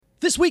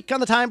This week on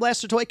the Time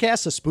Blaster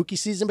Toycast, the spooky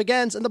season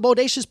begins and the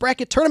Bodacious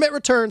Bracket Tournament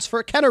returns for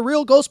a Kenner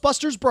Real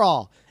Ghostbusters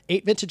Brawl.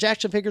 8 vintage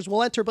action figures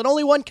will enter, but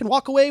only one can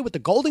walk away with the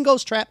Golden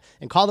Ghost Trap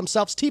and call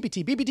themselves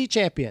TBT BBT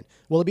Champion.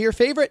 Will it be your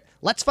favorite?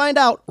 Let's find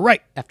out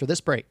right after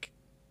this break.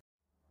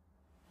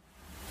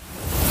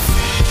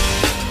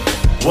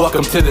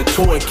 Welcome to the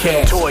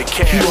Toycast.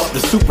 Cue up the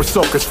Super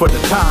Soakers for the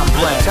Time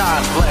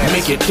Blast.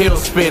 Make your tail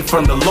spin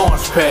from the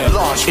launch pad.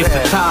 It's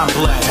the Time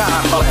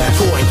Blast of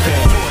the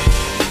Toycast.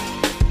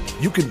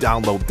 You can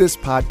download this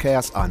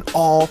podcast on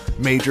all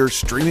major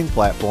streaming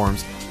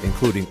platforms,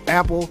 including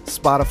Apple,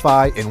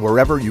 Spotify, and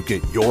wherever you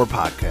get your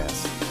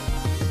podcasts.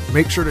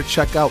 Make sure to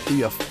check out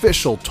the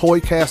official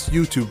Toycast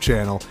YouTube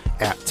channel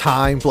at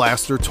Time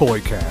Blaster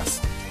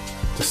Toycast.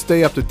 To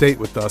stay up to date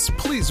with us,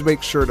 please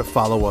make sure to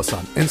follow us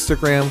on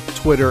Instagram,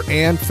 Twitter,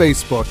 and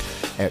Facebook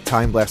at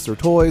Time Blaster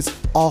Toys,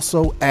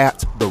 also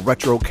at The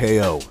Retro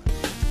KO.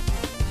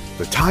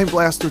 The Time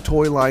Blaster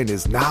toy line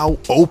is now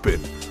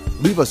open.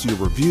 Leave us your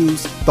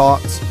reviews,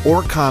 thoughts,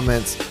 or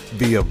comments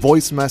via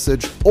voice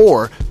message,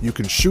 or you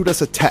can shoot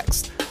us a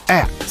text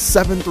at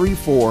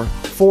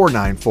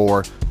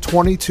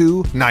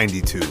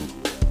 734-494-2292.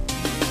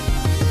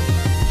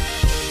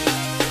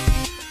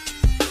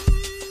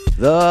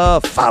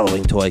 The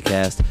following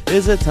Toycast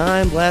is a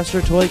Time Blaster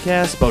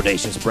Toycast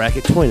Bodacious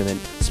Bracket Tournament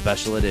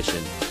Special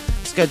Edition,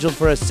 scheduled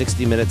for a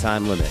 60-minute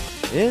time limit.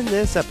 In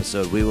this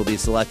episode, we will be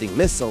selecting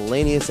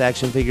miscellaneous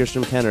action figures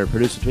from Kenner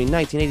produced between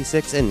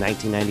 1986 and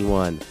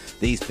 1991.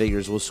 These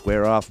figures will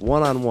square off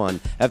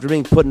one-on-one after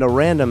being put into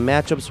random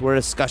matchups where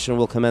discussion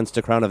will commence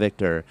to crown a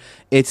victor.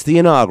 It's the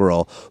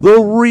inaugural,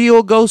 the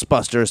real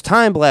Ghostbusters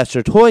Time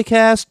Blaster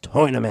Toycast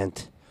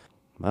Tournament.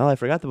 Well, I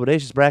forgot the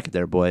Bodacious Bracket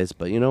there, boys,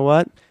 but you know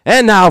what?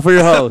 And now for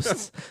your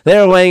hosts.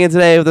 They're weighing in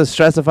today with the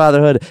stress of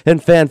fatherhood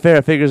and fanfare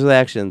of figures with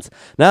actions.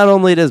 Not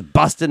only does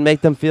bustin' make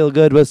them feel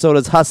good, but so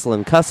does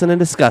hustlin', cussin', and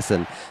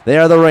discussin'. They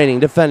are the reigning,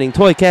 defending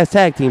Toycast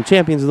Tag Team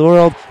Champions of the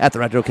World at the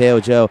Retro KO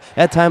Joe,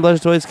 at Time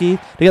Blaster Toys Keith,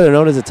 together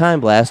known as the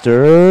Time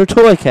Blaster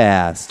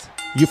Toycast.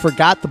 You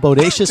forgot the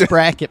Bodacious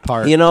Bracket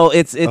part. You know,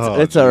 it's an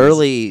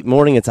early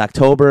morning. It's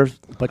October.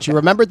 But you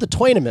remembered the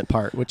tournament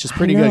part, which is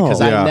pretty good because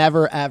I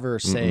never, ever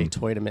say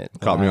tournament.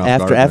 Caught me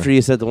off after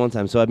you said the one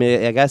time. So, I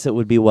mean, I guess it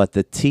would be what?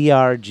 The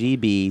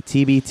TRGB,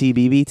 TBT,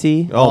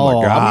 BBT?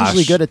 Oh, my gosh. I'm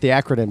usually good at the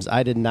acronyms.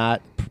 I did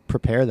not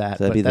prepare that.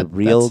 So that'd be the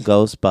real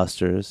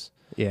Ghostbusters.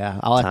 Yeah.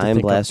 I'll have Time to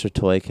think Blaster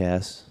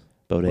Toycast.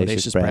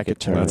 Bodacious Bracket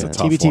Tournament. That's a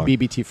tough TBT, one.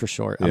 BBT for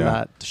short. I'm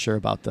not sure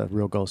about the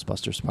real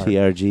Ghostbusters part.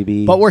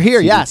 TRGB. But we're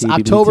here, TBT, yes. BBT.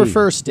 October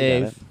 1st, You got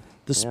Dave. it.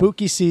 The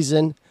spooky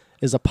season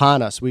is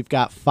upon us. We've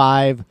got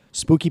 5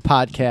 spooky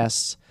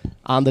podcasts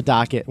on the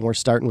docket, and we're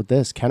starting with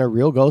this, Kenner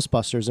Real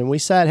Ghostbusters. And we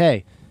said,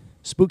 hey,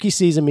 spooky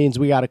season means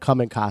we got to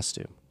come in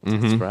costume.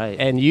 That's right.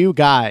 And you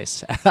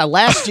guys,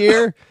 last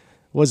year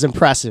was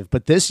impressive,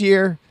 but this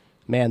year,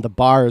 man, the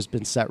bar has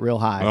been set real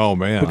high. Oh,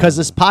 man. Because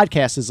this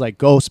podcast is like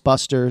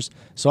Ghostbusters,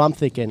 so I'm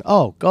thinking,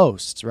 oh,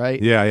 ghosts,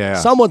 right? Yeah.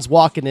 Someone's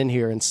walking in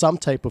here in some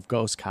type of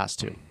ghost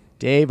costume.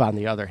 Dave, on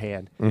the other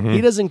hand,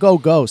 he doesn't go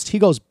ghost. He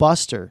goes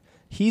Buster.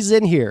 He's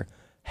in here,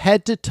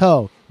 head to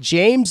toe.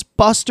 James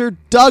Buster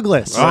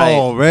Douglas.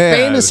 Oh, man.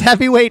 Famous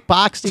heavyweight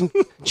boxing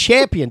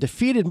champion,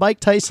 defeated Mike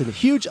Tyson.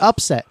 Huge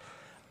upset.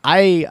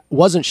 I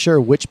wasn't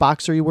sure which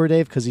boxer you were,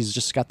 Dave, because he's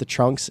just got the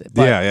trunks.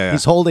 But Yeah.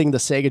 he's holding the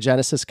Sega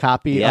Genesis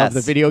copy Yes. of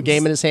the video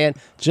game in his hand,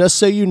 just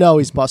so you know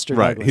he's Buster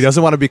Right. Douglas. He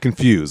doesn't want to be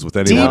confused with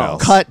anyone Deep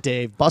else. cut,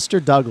 Dave. Buster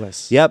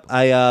Douglas. Yep,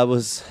 I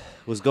was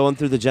going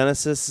through the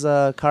Genesis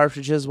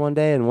cartridges one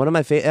day, and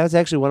that was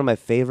actually one of my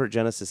favorite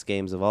Genesis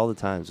games of all the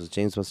times was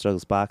James Buster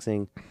Douglas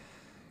Boxing.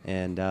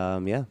 And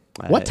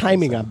What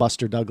timing on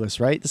Buster Douglas,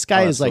 right? This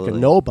guy is like a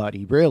absolutely.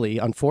 nobody, really,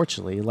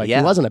 unfortunately. Like, Yeah.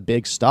 he wasn't a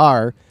big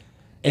star.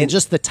 And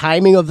just the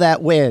timing of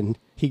that win,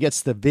 he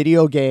gets the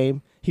video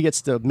game, he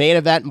gets the main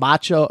event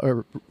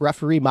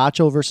referee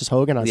Macho versus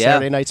Hogan on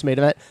Saturday night's main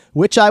event,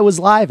 which I was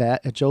live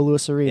at Joe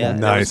Louis Arena. Yeah,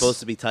 Nice. it was supposed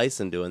to be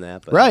Tyson doing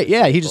that. But Right,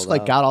 yeah, he just pulled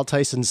like out. got all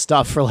Tyson's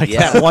stuff for like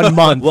that 1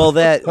 month. Well,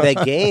 that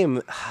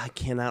game, I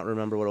cannot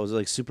remember what it was,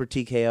 like Super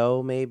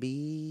TKO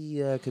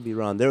maybe? I could be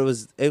wrong.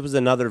 It was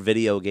another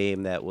video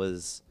game that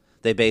was,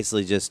 they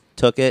basically just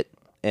took it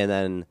and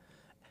then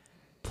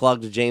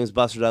plugged James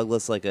Buster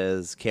Douglas like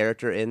his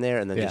character in there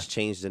and then just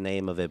changed the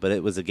name of it. But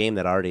it was a game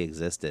that already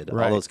existed.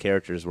 Right. All those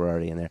characters were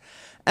already in there.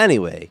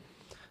 Anyway,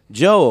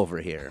 Joe over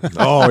here,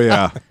 Oh,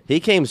 yeah. he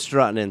came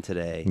strutting in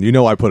today. You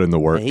know I put in the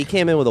work. And he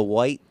came in with a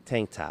white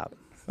tank top.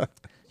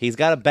 He's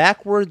got a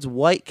backwards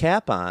white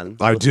cap on.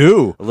 I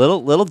do. A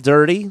little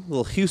dirty,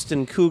 little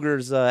Houston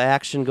Cougars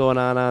action going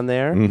on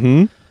there.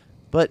 Mm-hmm.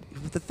 But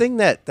the thing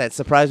that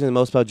surprised me the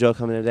most about Joe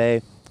coming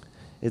today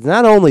is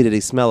not only did he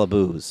smell a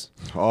booze,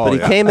 but he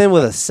came in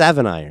with a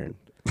 7-iron.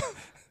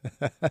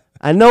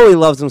 I know he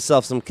loves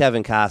himself some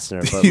Kevin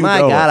Costner, but You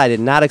my know God, it. I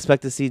did not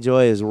expect to see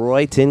Joy as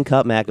Roy Tin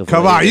Cup McAvoy.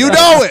 Come on, you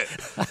know it.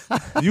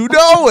 You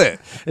know it.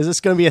 Is this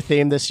going to be a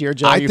theme this year,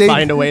 Joe? I You think-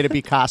 find a way to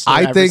be Costner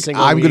I every think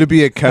single I'm week? going to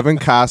be a Kevin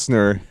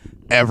Costner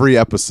every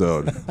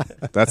episode.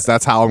 That's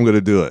how I'm going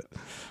to do it.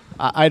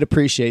 I'd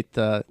appreciate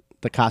the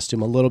the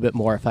costume a little bit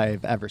more if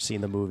I've ever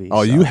seen the movie.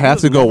 Oh, so. you have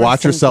to go Never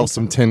watch seen yourself Tin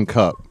some Tin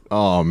Cup.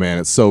 Oh man,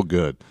 it's so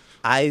good.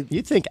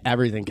 You think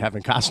everything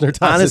Kevin Costner does?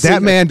 Honestly,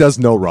 That man does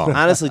no wrong.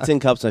 Honestly, Tin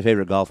Cup's my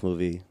favorite golf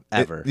movie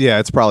ever. Yeah,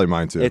 it's probably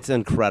mine too. It's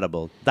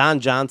incredible. Don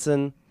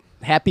Johnson.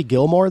 Happy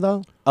Gilmore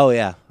though. Oh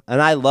yeah,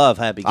 and I love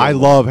Happy Gilmore. I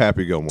love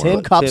Happy Gilmore.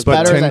 Tin Cup's but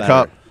better Tin than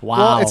Cup. Wow.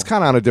 Well, it's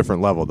kind of on a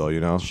different level though, you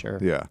know. Sure.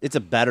 Yeah. It's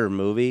a better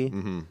movie.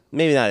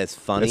 Maybe not as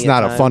funny. It's at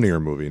not a times, funnier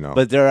movie, no.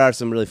 But there are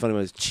some really funny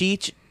ones.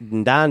 Cheech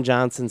and Don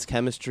Johnson's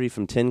chemistry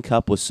from Tin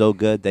Cup was so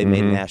good they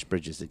made Nash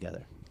Bridges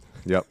together.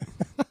 Yep.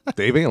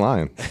 Dave ain't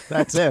lying.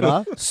 That's it,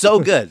 huh? So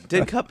good.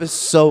 Tin Cup is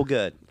so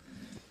good.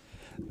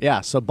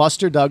 Yeah. So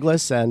Buster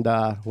Douglas and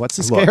what's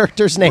his Look.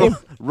 character's name?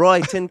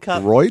 Roy Tin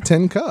Cup. Roy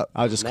Tin Cup.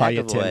 I'll just call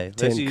you McAvoy.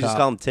 Tin You Cup. just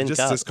call him Tin Cup.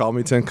 Just call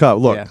me Tin Cup.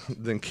 Look, Yeah.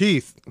 then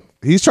Keith,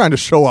 he's trying to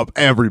show up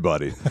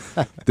everybody.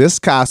 This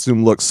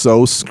costume looks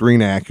so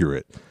screen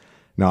accurate.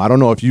 Now, I don't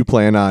know if you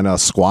plan on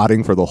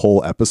squatting for the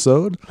whole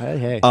episode.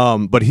 Hey.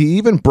 But he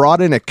even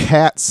brought in a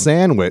cat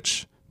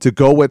sandwich to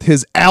go with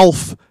his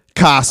elf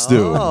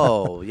costume.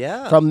 Oh,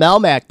 yeah. From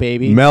Melmac,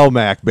 baby.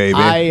 Melmac, baby.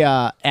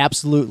 I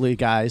absolutely,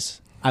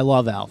 guys. I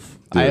love Elf.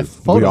 I have Dude,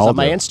 we photos all on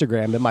my do.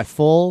 Instagram in my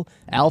full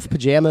Elf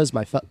pajamas,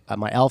 my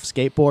Elf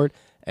skateboard,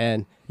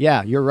 and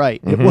yeah, you're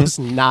right. It was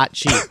not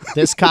cheap.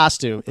 This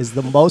costume is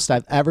the most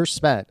I've ever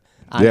spent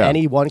on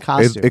any one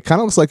costume. It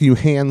kind of looks like you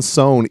hand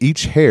sewn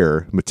each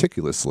hair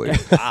meticulously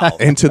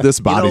into this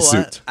You know what?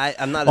 bodysuit.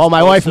 I'm not. Well, as my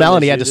close wife to him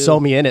Melanie as had you to do. sew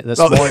me in it this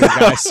morning,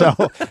 guys. So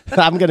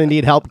I'm gonna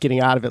need help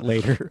getting out of it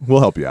later. We'll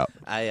help you out.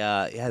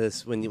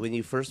 This when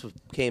you first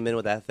came in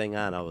with that thing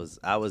on, I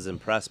was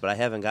impressed, but I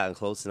haven't gotten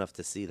close enough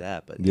to see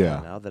that. But Yeah.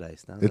 now that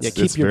It's- Yeah,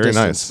 keep your very distance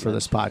nice. for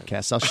this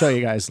podcast. I'll show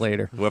you guys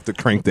later. We'll have to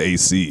crank the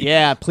AC.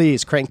 Yeah,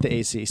 please crank the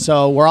AC.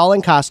 So we're all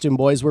in costume,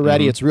 boys. We're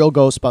ready. It's real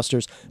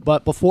Ghostbusters.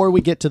 But before we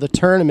get to the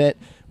tournament,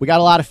 we got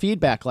a lot of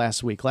feedback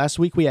last week. Last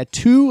week we had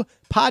 2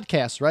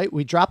 podcasts, right?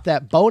 We dropped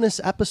that bonus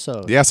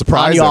episode. Yeah,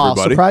 surprise, on y'all.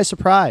 everybody. Surprise,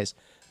 surprise.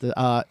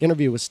 The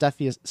interview with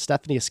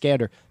Stephanie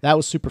Iskander. That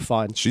was super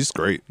fun. She's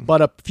great. But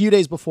a few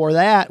days before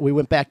that, we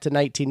went back to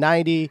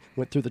 1990,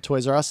 went through the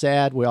Toys R Us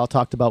ad. We all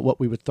talked about what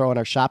we would throw in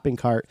our shopping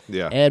cart.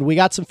 Yeah. And we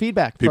got some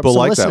feedback People from some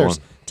like that listeners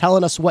one.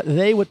 telling us what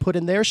they would put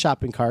in their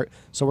shopping cart.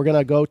 So we're going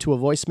to go to a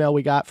voicemail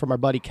we got from our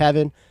buddy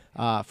Kevin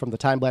from the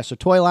Time Blaster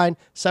toy line,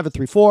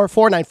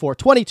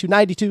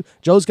 734-494-2292.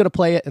 Joe's going to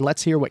play it, and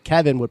let's hear what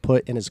Kevin would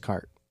put in his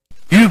cart.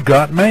 You've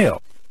got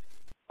mail.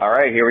 All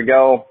right, here we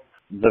go.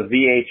 The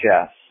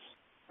VHS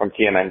from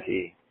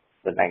TMNT,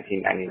 the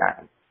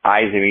 1999.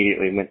 Eyes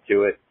immediately went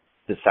to it,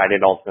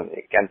 decided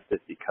ultimately against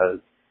it because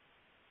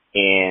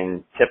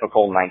in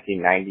typical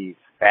 1990s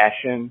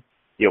fashion,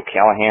 the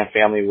O'Callahan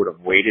family would have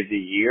waited a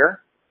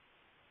year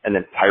and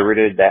then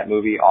pirated that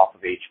movie off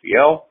of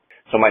HBO.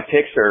 So my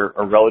picks are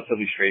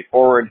relatively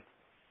straightforward.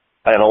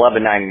 At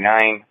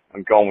 $11.99,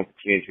 I'm going with the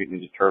Teenage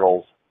Mutant Ninja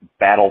Turtles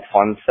Battle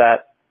Fun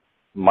Set.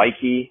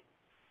 Mikey,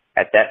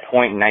 at that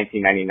point in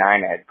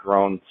 1999, I had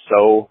grown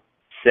so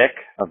sick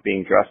of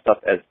being dressed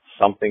up as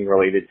something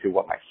related to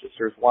what my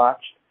sisters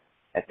watched.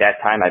 At that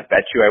time, I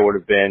bet you I would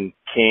have been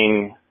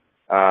King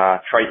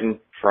Triton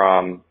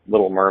from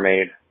Little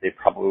Mermaid. They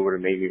probably would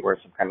have made me wear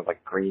some kind of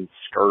like green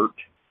skirt.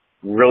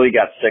 Really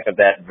got sick of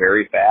that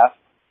very fast.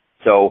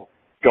 So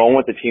going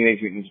with the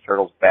Teenage Mutant Ninja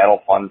Turtles Battle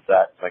Fun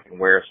Set so I can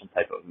wear some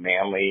type of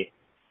manly,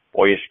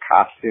 boyish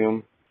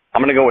costume.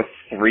 I'm going to go with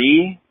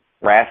 3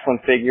 wrestling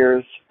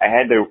figures. I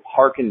had to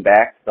harken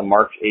back to the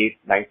March 8th,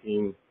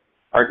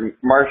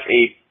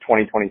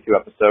 2022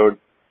 episode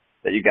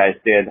that you guys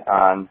did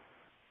on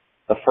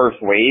the first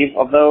wave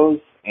of those.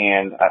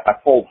 And I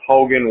pulled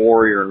Hogan,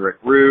 Warrior, and Rick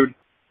Rude.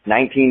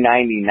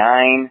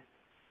 1999,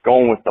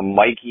 going with the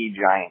Mikey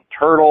Giant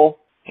Turtle.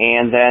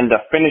 And then to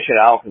finish it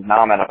out, because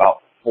now I'm at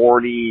about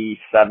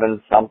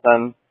 47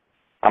 something,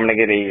 I'm going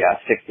to get a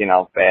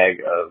 16-ounce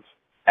bag of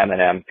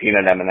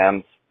peanut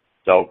M&Ms.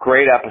 So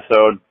great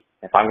episode.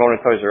 If I'm going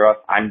to Toys R Us,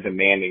 I'm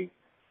demanding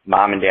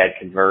Mom and Dad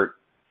convert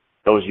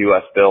those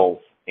U.S. bills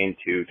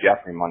into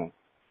Jeffrey money.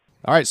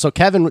 All right, so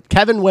Kevin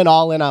went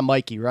all in on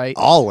Mikey, right?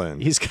 All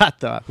in. He's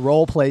got the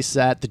role play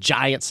set, the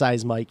giant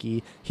size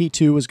Mikey. He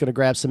too was going to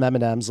grab some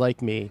M&Ms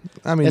like me.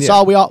 I mean, it's yeah.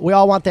 all we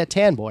all want that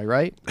tan boy,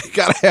 right? You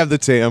gotta have the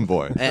tan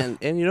boy. And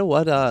you know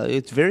what?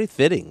 It's very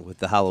fitting with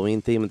the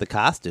Halloween theme of the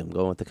costume,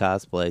 going with the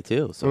cosplay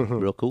too. So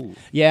real cool.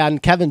 Yeah,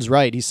 and Kevin's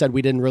right. He said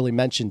we didn't really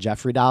mention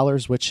Jeffrey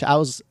dollars, which I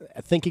was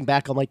thinking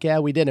back. I'm like, yeah,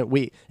 we didn't.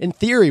 In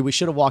theory, we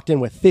should have walked in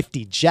with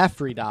 50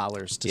 Jeffrey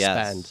dollars to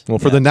spend. Well,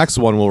 for the next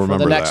one, we'll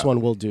remember For the next that.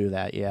 one, we'll do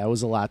that. Yeah, it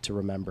was a lot to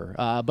remember.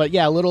 But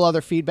yeah, a little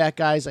other feedback,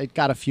 guys. I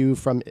got a few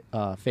from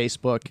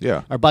Facebook.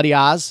 Yeah. Our buddy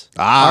Oz.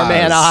 Our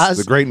man Oz.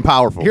 The great and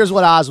powerful. Here's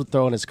what Oz would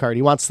throw in his card.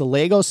 He wants the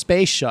Lego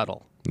Space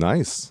Shuttle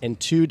Nice. and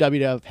 2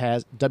 WWF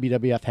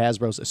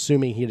Hasbros,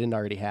 assuming he didn't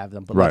already have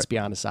them. But Right. let's be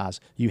honest, Oz,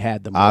 you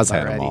had them Oz both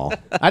had 'em already. all.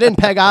 I didn't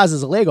peg Oz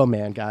as a Lego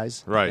man,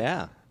 guys. Right.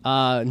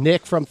 Yeah.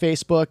 Nick from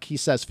Facebook, he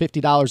says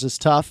 $50 is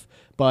tough,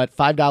 But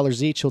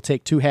 $5 each, he'll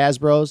take 2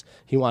 Hasbros.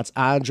 He wants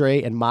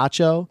Andre and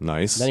Macho.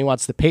 Nice. Then he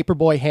wants the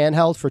Paperboy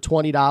handheld for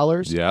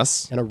 $20.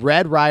 Yes. And a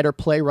Red Ryder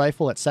play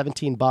rifle at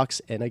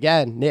 $17. And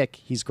again, Nick,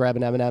 he's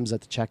grabbing M&Ms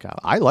at the checkout.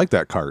 I like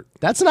that cart.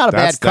 That's not a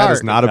bad cart. That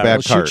is not a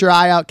bad cart. Shoot your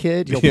eye out,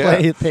 kid. You'll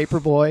play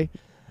Paperboy.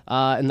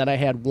 And then I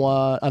had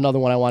another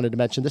one I wanted to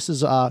mention. This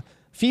is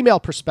female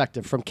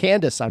perspective from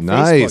Candace on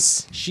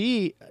Facebook.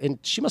 She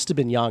must have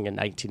been young in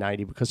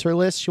 1990 because her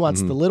list, she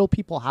wants the Little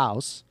People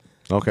House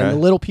and the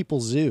Little People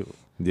Zoo.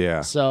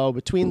 Yeah. So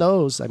between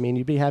those, I mean,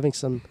 you'd be having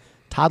some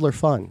toddler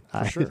fun,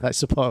 I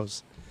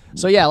suppose.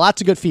 So yeah, lots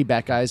of good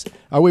feedback, guys.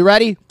 Are we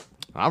ready?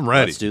 I'm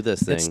ready. Let's do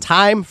this thing. It's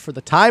time for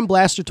the Time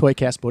Blaster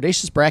Toycast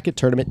Bodacious Bracket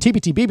Tournament,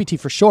 TBT BBT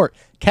for short.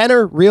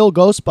 Kenner Real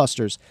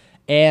Ghostbusters.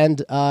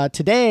 And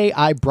today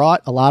I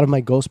brought a lot of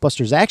my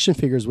Ghostbusters action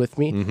figures with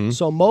me.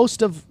 So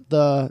most of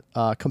the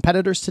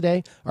competitors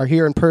today are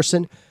here in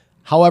person.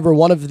 However,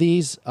 one of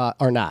these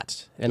are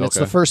not. And it's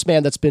the first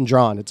man that's been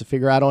drawn. It's a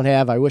figure I don't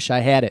have. I wish I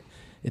had it.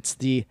 It's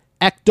the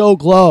Ecto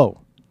Glow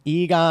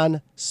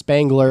Egon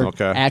Spangler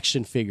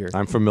action figure.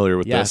 I'm familiar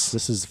with this. Yes,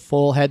 this is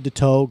full head to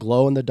toe,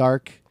 glow in the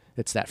dark.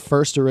 It's that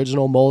first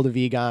original mold of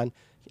Egon,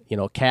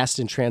 cast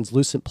in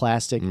translucent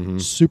plastic.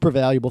 Super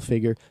valuable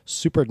figure.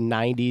 Super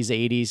 90s,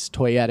 80s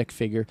toyetic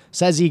figure.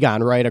 Says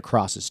Egon right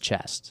across his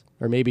chest.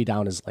 Or maybe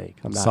down his leg.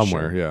 I'm not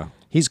Somewhere, sure. yeah.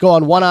 He's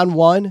going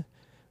one-on-one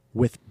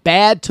with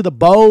Bad to the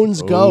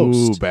Bones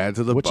Ghost. Ooh, Bad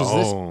to the which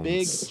Bones.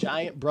 is this big,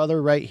 giant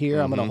brother right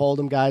here. I'm going to hold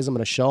him, guys. I'm going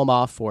to show him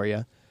off for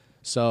you.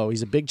 So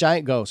he's a big,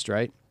 giant ghost,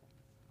 right?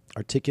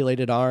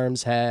 Articulated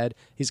arms, head.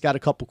 He's got a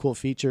couple cool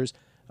features.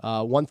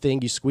 One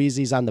thing, you squeeze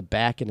these on the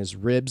back and his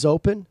ribs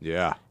open.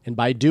 Yeah. And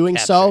by doing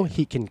so,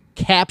 he can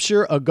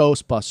capture a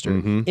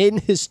Ghostbuster in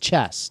his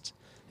chest.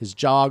 His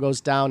jaw goes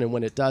down, and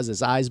when it does,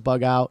 his eyes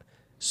bug out.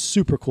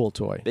 Super cool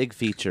toy. Big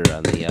feature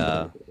on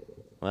the,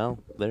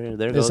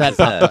 there goes Is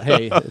that,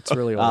 hey, it's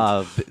really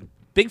old.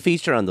 Big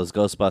feature on those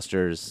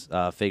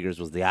Ghostbusters figures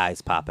was the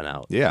eyes popping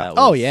out. Yeah.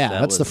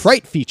 That's the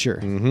fright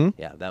feature.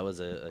 Yeah, that was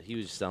a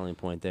huge selling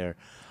point there.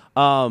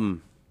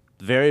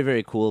 Very,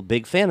 very cool.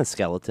 Big fan of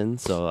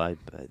skeletons, so I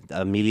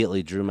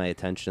immediately drew my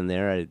attention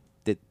there. I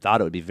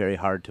thought it would be very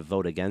hard to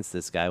vote against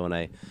this guy when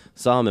I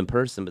saw him in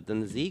person, but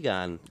then the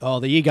Egon. Oh,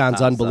 the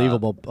Egon's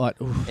unbelievable, but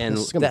and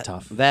this is going to be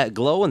tough. That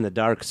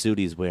glow-in-the-dark suit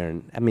he's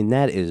wearing, I mean,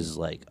 that is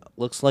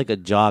looks like a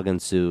jogging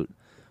suit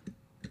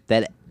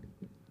that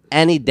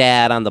any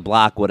dad on the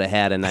block would have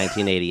had in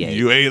 1988.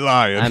 You ain't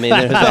lying. I mean,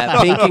 there's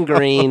that pink and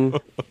green.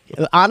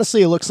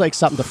 Honestly, it looks like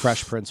something the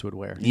Fresh Prince would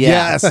wear. Yeah.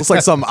 Yes, looks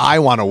like something I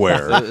want to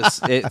wear.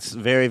 It's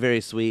very,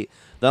 very sweet.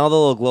 Then all the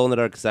little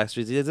glow-in-the-dark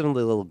accessories. He has a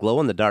little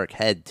glow-in-the-dark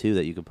head, too,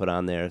 that you can put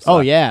on there. So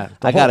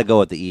I got to go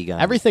with the Egon.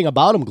 Everything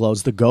about him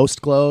glows. The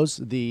Ghost glows.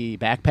 The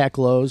backpack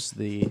glows.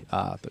 The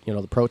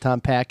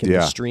Proton Pack and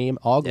the Stream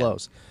all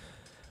glows.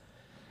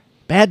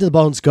 Bad to the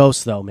Bones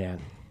Ghost, though,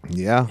 man.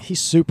 Yeah.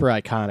 He's super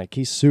iconic.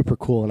 He's super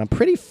cool. And I'm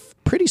pretty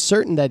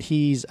certain that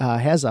he's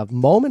has a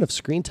moment of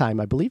screen time,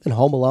 I believe, in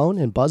Home Alone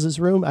in Buzz's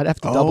room. I'd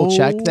have to double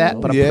check that,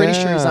 but I'm pretty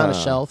sure he's on a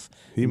shelf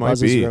in might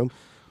Buzz's be. room.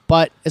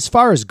 But as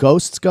far as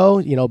ghosts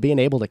go, being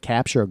able to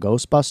capture a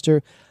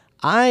Ghostbuster,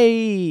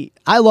 I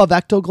love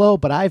Ectoglow,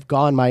 but I've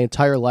gone my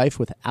entire life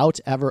without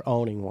ever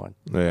owning one.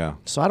 Yeah.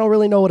 So I don't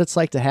really know what it's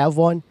like to have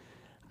one.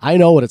 I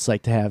know what it's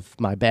like to have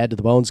my Bad to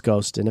the Bones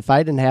Ghost, and if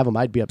I didn't have him,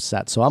 I'd be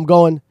upset. So I'm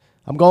going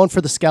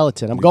for the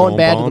skeleton. I'm going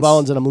Bad to the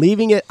Bones, and I'm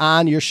leaving it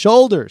on your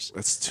shoulders.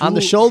 On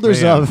the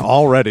shoulders of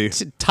already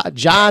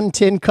John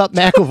Tin Cup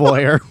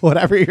McAvoy or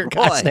whatever your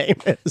guy's name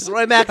is.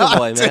 Roy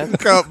McAvoy, man. Tin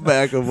Cup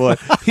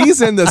McAvoy.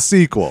 He's in the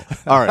sequel.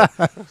 All right.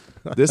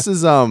 This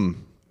is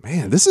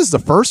this is the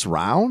first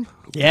round?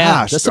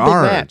 Yeah, Gosh, this is a big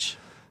darn. match.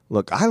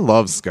 Look, I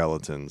love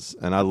skeletons,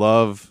 and I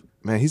love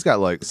he's got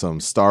like some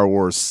Star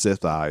Wars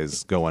Sith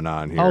eyes going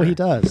on here. Oh, he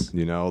does.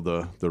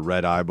 The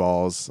red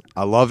eyeballs.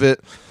 I love it.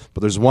 But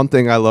there's one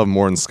thing I love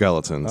more than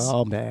skeletons.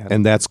 Oh, man.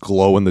 And that's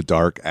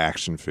glow-in-the-dark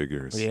action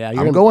figures. Yeah,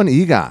 I'm going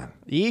Egon.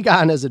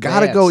 Egon is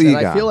advanced. Gotta go and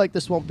Egon. I feel like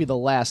this won't be the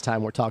last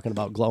time we're talking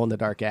about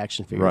glow-in-the-dark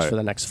action figures for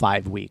the next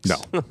 5 weeks.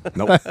 No.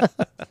 Nope.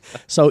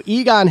 So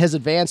Egon has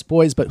advanced,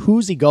 boys, but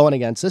who's he going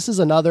against? This is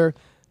another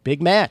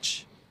big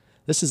match.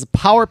 This is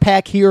Power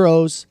Pack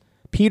Heroes,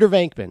 Peter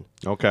Venkman.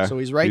 Okay. So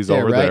he's right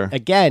over right? there.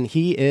 Again,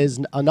 he is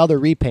another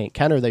repaint.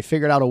 Kenner, they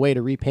figured out a way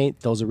to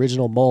repaint those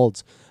original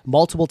molds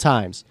multiple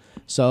times.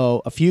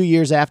 So a few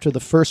years after the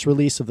first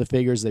release of the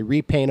figures, they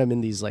repaint them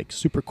in these like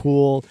super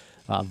cool,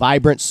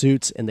 vibrant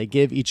suits, and they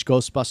give each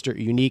Ghostbuster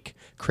a unique,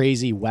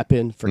 crazy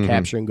weapon for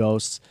capturing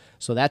ghosts.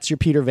 So that's your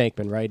Peter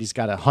Venkman, right? He's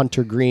got a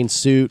hunter green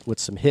suit with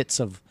some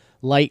hits of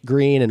light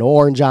green and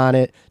orange on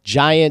it.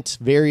 Giant,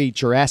 very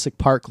Jurassic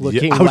Park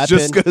looking weapon. I was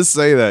just going to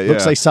say that,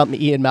 Looks like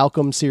something Ian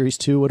Malcolm Series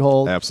 2 would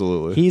hold.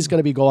 Absolutely. He's going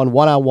to be going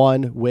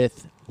one-on-one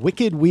with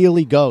Wicked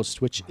Wheelie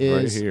Ghost, which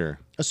is right here.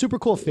 A super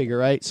cool figure,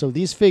 right? So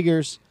these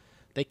figures,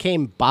 they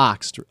came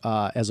boxed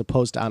as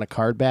opposed to on a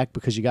card back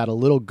because you got a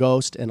little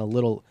ghost and a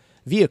little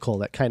vehicle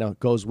that kind of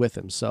goes with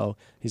him. So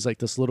he's like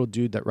this little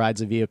dude that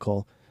rides a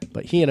vehicle,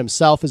 but he in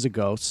himself is a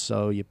ghost.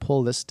 So you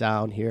pull this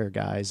down here,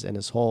 guys, and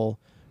his whole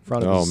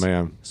Front of Oh, his,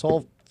 man. his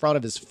whole front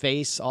of his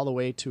face all the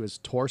way to his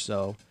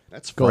torso.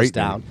 That's goes frightening.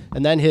 down,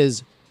 and then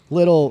his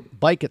little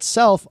bike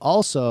itself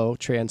also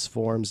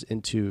transforms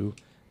into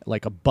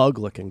like a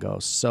bug-looking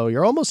ghost. So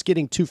you're almost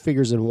getting two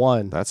figures in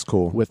one. That's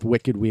cool. With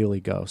Wicked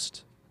Wheelie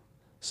Ghost.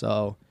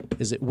 So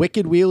is it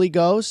Wicked Wheelie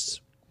Ghost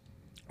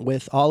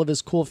with all of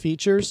his cool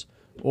features,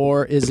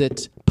 or is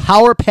it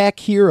Power Pack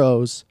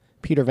Heroes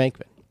Peter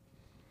Venkman?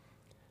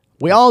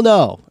 We all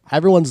know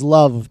everyone's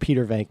love of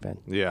Peter Venkman.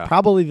 Yeah.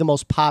 Probably the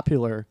most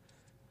popular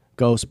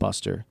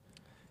Ghostbuster.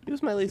 He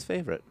was my least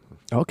favorite.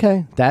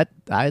 Okay, that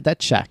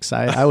checks.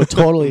 I would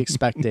totally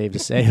expect Dave to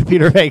say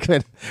Peter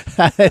Venkman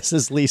is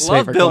his least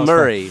Love favorite. Bill Ghostbuster.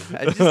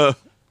 Murray.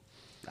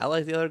 I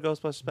like the other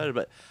Ghostbusters better,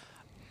 but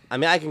I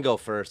mean, I can go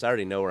first. I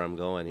already know where I'm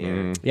going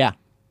here. Yeah.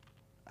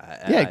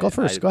 Go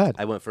first. Go ahead.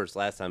 I went first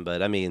last time,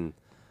 but I mean,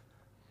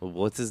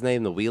 what's his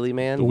name? The Wheelie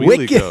Man? The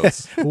Wheelie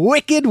Ghost.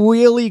 Wicked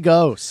Wheelie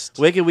Ghost.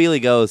 Wicked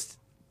Wheelie Ghost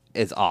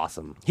is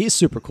awesome. He's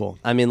super cool.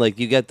 I mean, like,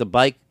 you get the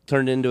bike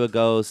turned into a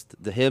ghost,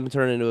 him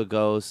turned into a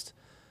ghost.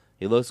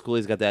 He looks cool.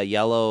 He's got that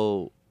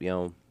yellow,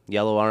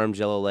 yellow arms,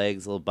 yellow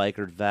legs, little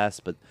biker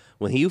vest. But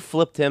when you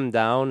flipped him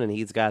down and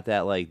he's got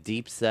that, like,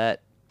 deep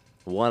set,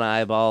 one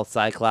eyeball,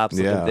 cyclops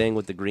looking thing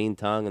with the green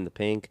tongue and the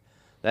pink,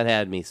 that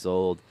had me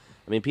sold.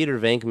 I mean, Peter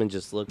Venkman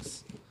just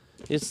looks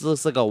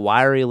like a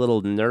wiry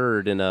little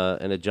nerd in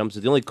a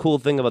jumpsuit. The only cool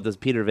thing about this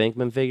Peter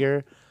Venkman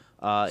figure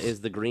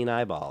is the green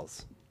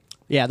eyeballs.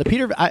 Yeah, the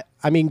Peter.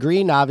 I mean,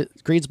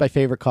 green's my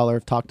favorite color.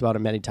 I've talked about it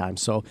many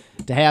times. So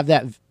to have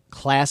that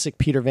classic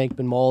Peter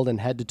Venkman mold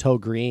and head to toe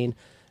green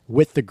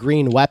with the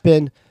green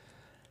weapon,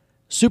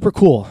 super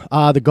cool.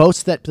 The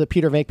ghost that the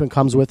Peter Venkman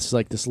comes with is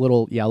like this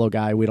little yellow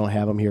guy. We don't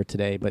have him here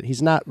today, but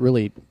he's not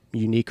really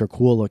unique or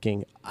cool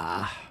looking.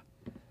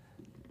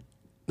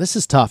 This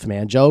is tough,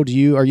 man. Joe,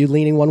 are you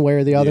leaning one way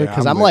or the other?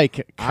 Because I'm like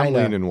I'm kind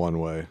of leaning one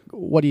way.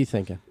 What are you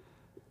thinking?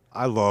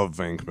 I love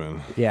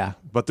Venkman. Yeah.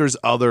 But there's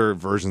other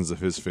versions of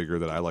his figure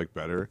that I like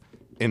better.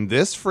 And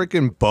this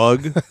freaking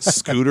bug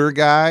scooter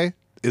guy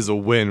is a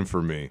win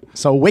for me.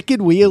 So Wicked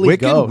Wheelie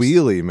Ghost. Wicked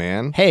Wheelie,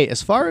 man. Hey,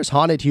 as far as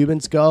haunted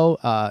humans go,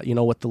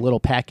 with the little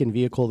pack-in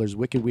vehicle, there's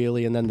Wicked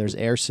Wheelie, and then there's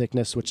Air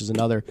Sickness, which is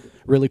another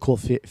really cool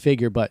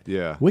figure. But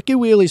yeah, Wicked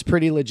Wheelie's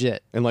pretty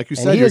legit. And like you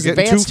said, you're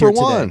getting 2 for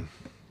 1.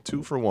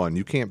 2 for 1.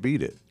 You can't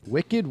beat it.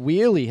 Wicked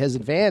Wheelie has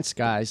advanced,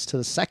 guys, to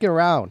the second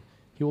round.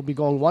 He will be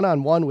going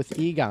one-on-one with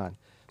Egon.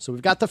 So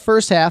we've got the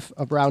first half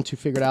of round 2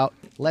 figured out.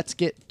 Let's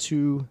get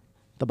to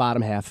the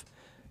bottom half.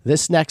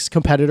 This next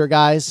competitor,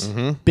 guys,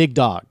 Big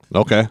Dog.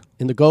 Okay.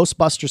 In the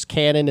Ghostbusters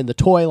canon, in the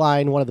toy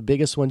line, one of the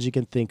biggest ones you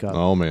can think of.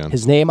 Oh, man.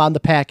 His name on the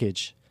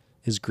package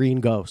is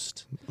Green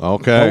Ghost.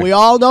 Okay. But we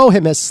all know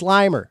him as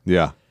Slimer.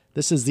 Yeah.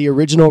 This is the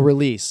original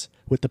release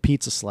with the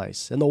pizza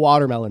slice and the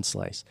watermelon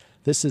slice.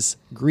 This is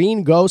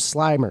Green Ghost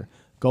Slimer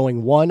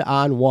going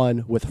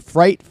one-on-one with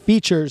Fright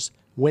Features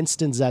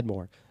Winston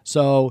Zedmore.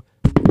 So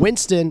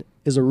Winston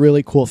is a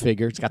really cool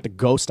figure. It's got the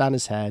ghost on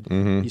his head.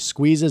 You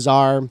squeeze his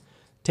arm.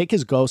 Take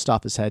his ghost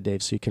off his head,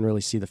 Dave, so you can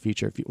really see the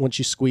feature. Once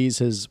you squeeze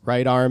his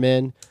right arm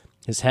in,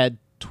 his head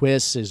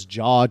twists, his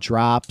jaw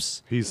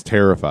drops. He's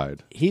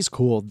terrified. He's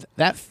cool.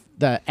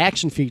 The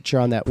action feature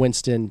on that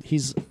Winston,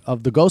 he's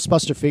of the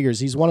Ghostbuster figures,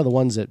 he's one of the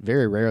ones that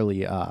very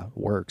rarely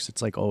works.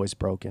 It's like always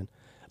broken.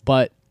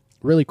 But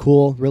really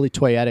cool, really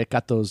toyetic.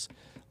 Got those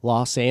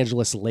Los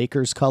Angeles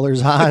Lakers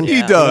colors on.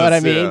 He does. You know what I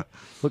mean? Yeah.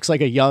 Looks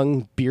like a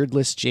young,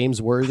 beardless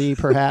James Worthy,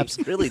 perhaps.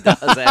 It really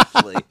does,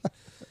 actually.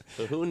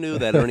 So who knew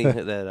that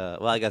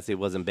well, I guess it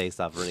wasn't based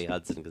off Ernie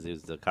Hudson because he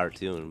was the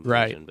cartoon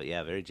Right. version, but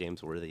yeah, very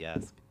James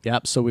Worthy-esque.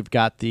 Yep. So we've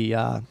got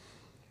the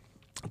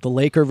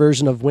Laker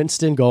version of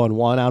Winston going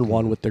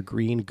one-on-one with the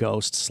Green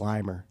Ghost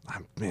Slimer.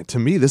 Man, to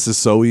me, this is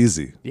so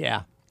easy.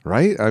 Yeah.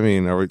 Right? I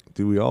mean,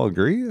 do we all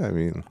agree? I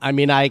mean,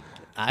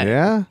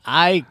 yeah.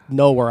 I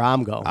know where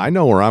I'm going. I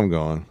know where I'm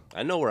going.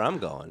 I know where I'm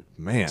going.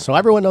 Man. So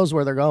everyone knows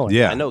where they're going.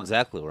 Yeah. I know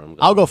exactly where I'm going.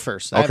 I'll go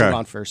first. I haven't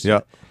gone first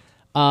yet.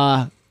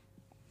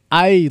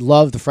 I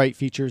love the Fright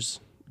Features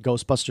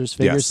Ghostbusters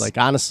figures. Yes. Like,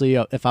 honestly,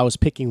 if I was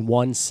picking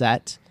one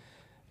set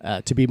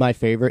to be my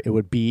favorite, it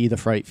would be the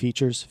Fright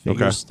Features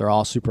figures. Okay. They're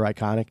all super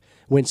iconic.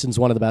 Winston's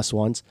one of the best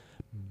ones.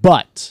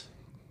 But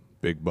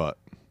big butt.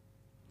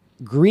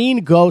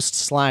 Green Ghost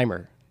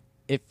Slimer.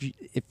 If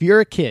you're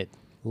a kid,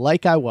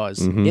 like I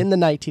was in the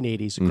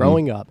 1980s,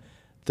 growing up,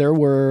 there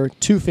were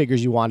 2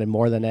 figures you wanted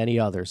more than any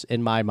others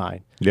in my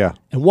mind. Yeah.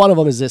 And one of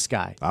them is this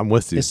guy. I'm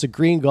with you. It's the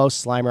Green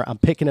Ghost Slimer. I'm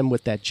picking him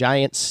with that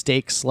giant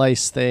steak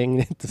slice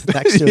thing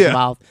next to his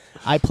mouth.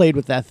 I played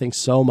with that thing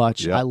so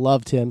much. Yep. I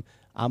loved him.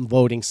 I'm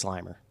voting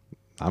Slimer.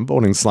 I'm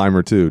voting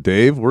Slimer too.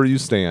 Dave, where do you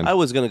stand? I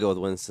was going to go with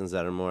Winston's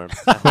more.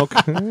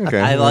 Okay.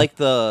 I like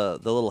the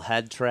little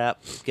head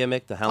trap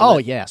gimmick, the helmet. Oh,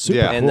 yeah.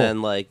 Super cool. And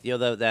then, like,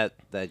 that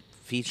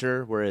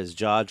feature where his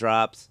jaw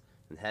drops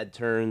and head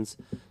turns.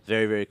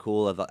 Very, very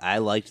cool. I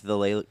liked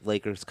the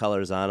Lakers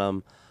colors on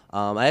him.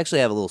 I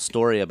actually have a little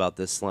story about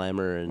this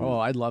Slimer. And Oh,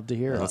 I'd love to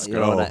hear it. Let's you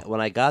know, go. when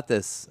I got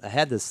this, I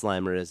had this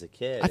Slimer as a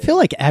kid. I feel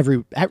like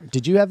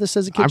did you have this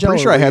as a kid, I'm Joe,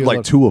 pretty or sure I were had you like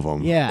a- 2 of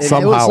them. Yeah, and it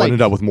Somehow was like-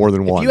 ended up with more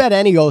than one. If you had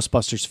any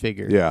Ghostbusters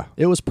figure, Yeah.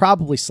 it was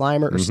probably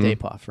Slimer or Stay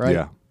Puft, right?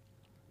 Yeah.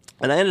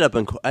 And I ended up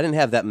I didn't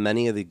have that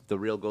many of the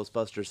real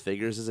Ghostbusters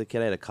figures as a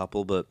kid. I had a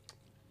couple, but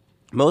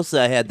mostly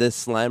I had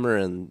this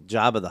Slimer and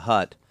Jabba the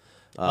Hutt.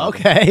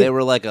 Okay. They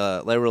were like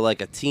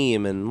a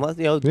team, and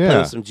Yeah. playing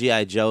with some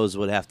GI Joes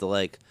would have to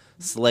like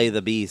slay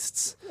the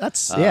beasts.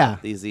 That's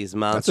These That's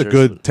monsters. a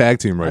good tag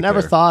team right I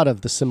never there. thought of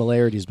the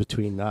similarities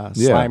between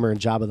Slimer and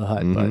Jabba the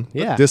Hutt, but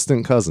yeah,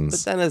 Distant But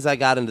cousins. then as I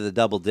got into the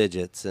double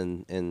digits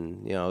and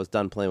I was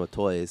done playing with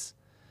toys,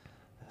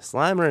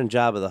 Slimer and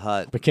Jabba the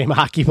Hutt became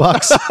hockey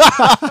pucks.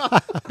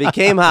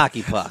 became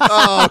hockey pucks.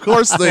 Oh, of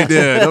course they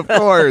did. Of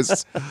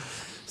course.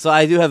 So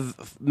I do have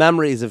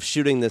memories of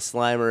shooting this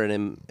Slimer,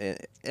 and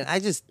I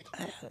just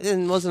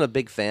wasn't a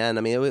big fan.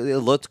 I mean, it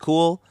looked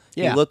cool.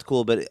 Yeah. He looked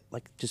cool, but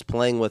just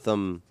playing with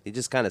him, he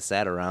just kind of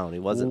sat around. He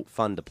wasn't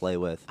fun to play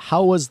with.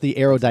 How was the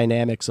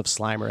aerodynamics of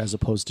Slimer as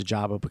opposed to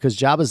Jabba? Because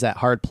Jabba's that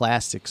hard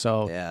plastic,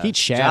 so Yeah, he'd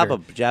shatter.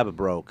 Jabba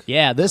broke.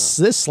 Yeah, this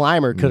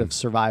Slimer could have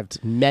survived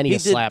many a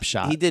slap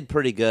shot. He did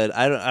pretty good.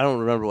 I don't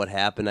remember what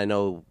happened. I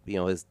know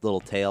his little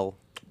tail,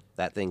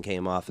 that thing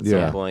came off at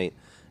Yeah. some point,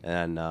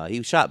 and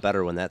he shot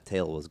better when that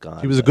tail was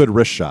gone. He was a but good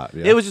wrist shot.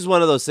 Yeah. It was just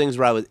one of those things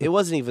where it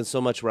wasn't even so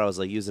much where I was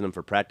like using him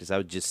for practice. I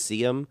would just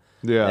see him.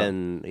 Yeah.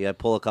 And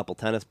pull a couple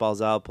tennis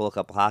balls out, pull a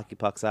couple hockey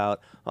pucks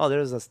out. Oh,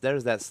 there's that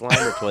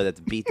Slimer toy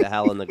that's beat the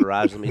hell in the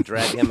garage. Let me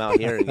drag him out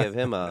here and give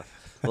him a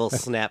little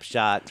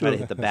snapshot. Try to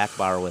hit the back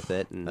bar with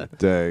it and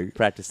Dang.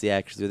 practice the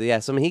accuracy with it. Yeah,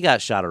 so I mean he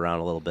got shot around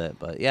a little bit,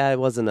 but yeah, I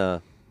wasn't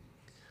a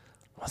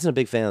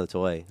big fan of the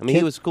toy. I mean,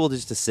 he was cool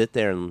just to sit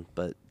there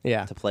but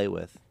Yeah. to play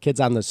with. Kids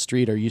on the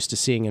street are used to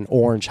seeing an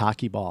orange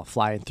hockey ball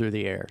flying through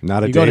the air.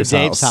 Not at you go to Dave's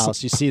Dave's house.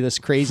 house, you see this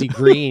crazy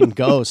green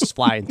ghost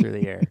flying through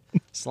the air.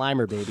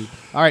 Slimer, baby.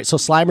 All right, so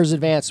Slimer's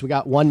advanced. We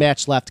got one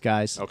match left,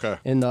 guys. Okay.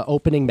 In the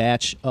opening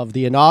match of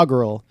the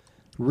inaugural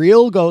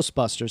Real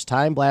Ghostbusters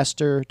Time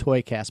Blaster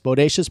Toy Cast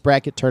Bodacious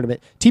Bracket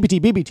Tournament, TBT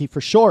BBT for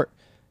short.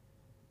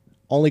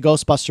 Only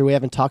Ghostbuster we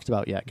haven't talked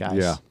about yet, guys.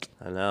 Yeah.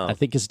 I know. I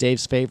think it's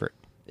Dave's favorite.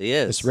 He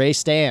is. It's Ray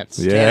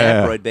Stantz. Yeah.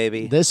 Dan Aykroyd,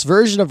 baby. This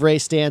version of Ray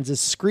Stantz is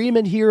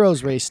Screamin'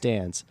 Heroes Ray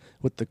Stantz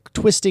with the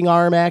twisting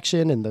arm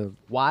action and the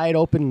wide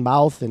open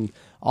mouth and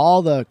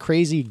all the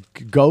crazy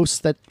ghosts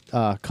that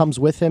comes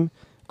with him,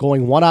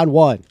 going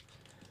one-on-one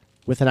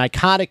with an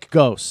iconic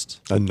ghost.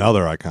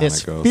 Another iconic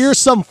It's ghost.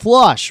 Fearsome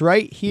Flush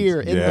right here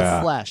in the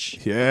Yeah. flesh.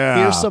 Yeah.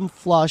 Fearsome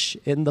Flush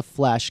in the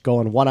flesh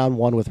going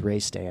one-on-one with Ray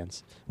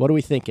Stantz. What are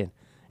we thinking?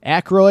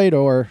 Aykroyd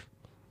or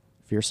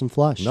Fearsome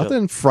Flush?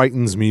 Nothing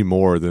frightens me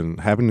more than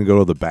having to go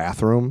to the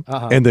bathroom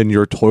Uh-huh. and then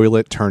your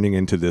toilet turning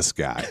into this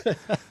guy.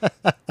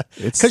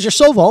 Because you're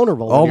so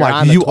vulnerable. when Oh you're my!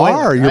 on the You toilet,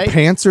 are. Your right?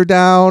 pants are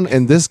down,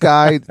 and this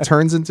guy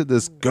turns into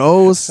this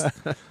ghost.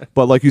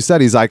 But like you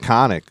said, he's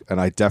iconic, and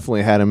I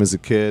definitely had him as a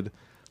kid.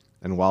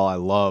 And while I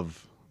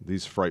love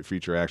these Fright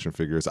Feature action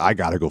figures, I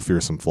gotta go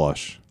Fearsome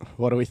Flush.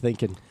 What are we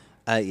thinking?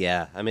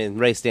 Yeah, I mean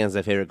Ray Stantz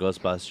my favorite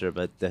Ghostbuster,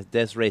 but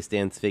this Ray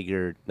Stantz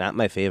figure, not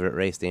my favorite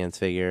Ray Stantz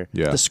figure.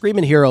 Yeah, The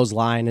Screaming Heroes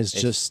line is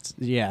just,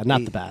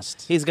 not the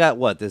best. He's got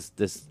what this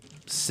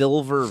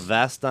silver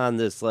vest on,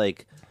 this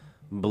like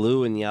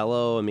blue and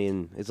yellow. I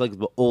mean, it's like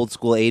the old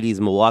school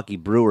 '80s Milwaukee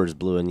Brewers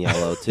blue and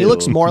yellow too. He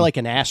looks more like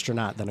an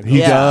astronaut than a He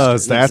ghost.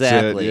 does. That's it.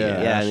 exactly.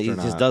 Yeah, and he just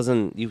astronaut.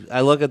 doesn't.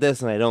 I look at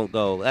this and I don't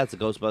go, "That's a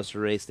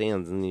Ghostbuster Ray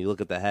Stantz," and you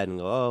look at the head and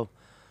go, "Oh."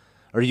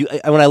 Or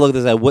when I look at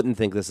this, I wouldn't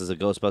think this is a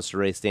Ghostbuster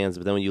Ray Stantz,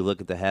 but then when you look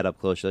at the head up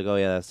close, you're like, "Oh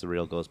yeah, that's the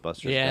real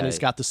Ghostbuster." Yeah, guy. and he's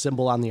got the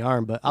symbol on the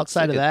arm. But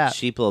outside It's of like a that,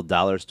 cheap little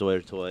dollar store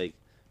toy.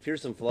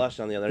 Fearsome Flush,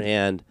 on the other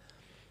hand,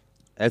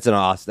 that's an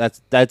awesome.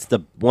 That's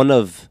the one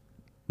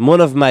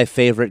of my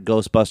favorite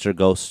Ghostbuster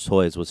ghost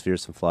toys was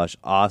Fearsome Flush.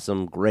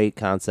 Awesome, great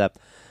concept,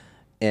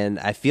 and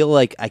I feel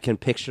like I can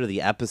picture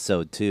the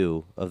episode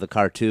too of the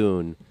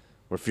cartoon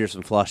where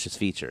Fearsome Flush is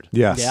featured.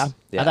 yes. yeah,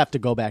 Yeah. I'd have to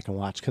go back and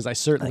watch because I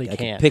certainly I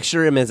can can't.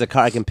 picture him as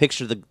I can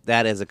picture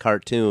that as a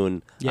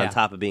cartoon Yeah. on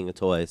top of being a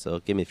toy. So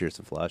give me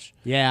Fearsome Flush.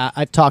 Yeah,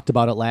 I've talked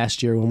about it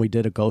last year when we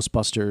did a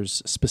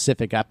Ghostbusters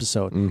specific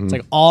episode. Mm-hmm. It's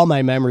like all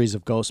my memories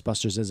of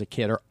Ghostbusters as a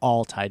kid are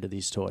all tied to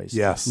these toys.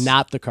 Yes.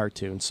 Not the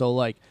cartoon. So,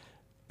 like,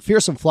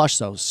 Fearsome Flush,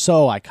 though,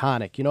 so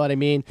iconic. You know what I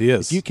mean? He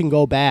is. If you can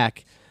go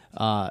back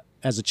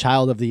as a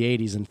child of the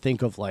 80s and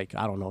think of, like,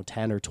 I don't know,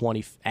 10 or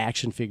 20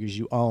 action figures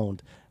you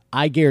owned,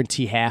 I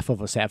guarantee half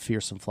of us have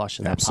Fearsome Flush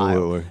in that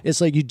Absolutely. pile.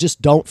 It's like you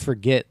just don't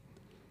forget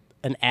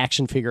an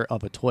action figure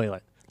of a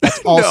toilet. That's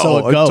also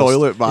No, a a ghost.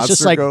 toilet It's monster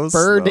just like ghost?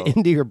 burned No.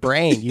 into your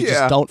brain. You Yeah.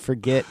 just don't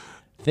forget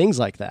things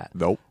like that.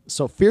 Nope.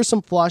 So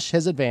Fearsome Flush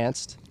has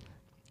advanced.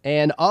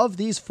 And of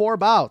these 4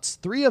 bouts,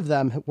 3 of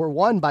them were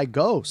won by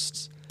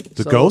ghosts.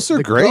 The ghosts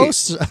are great.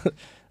 Ghosts,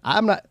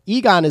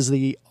 Egon is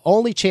the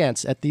only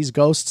chance at these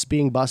ghosts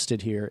being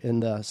busted here in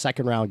the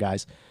second round,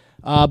 guys.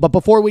 But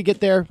before we get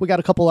there, we got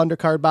a couple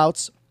undercard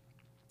bouts.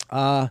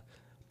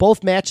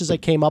 Both matches I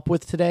came up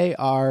with today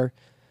are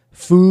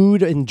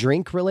food and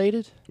drink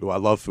related. Ooh, I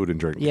love food and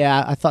drink.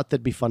 Yeah, I thought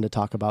that'd be fun to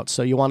talk about.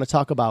 So you want to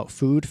talk about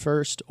food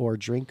first or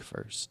drink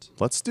first?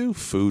 Let's do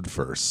food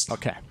first.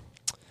 Okay.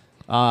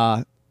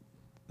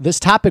 This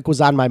topic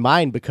was on my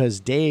mind because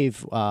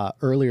Dave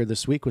earlier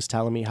this week was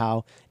telling me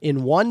how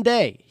in one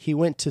day he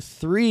went to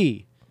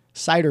 3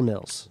 cider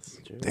mills.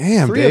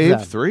 Damn, 3 of Dave, them.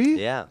 3?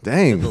 Yeah.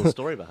 Dang. There's a little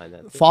story behind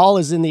that. Too. Fall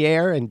is in the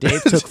air, and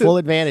Dave took full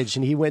advantage,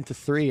 and he went to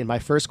 3. And my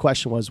first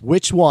question was,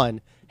 which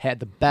one had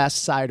the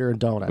best cider and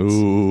donuts?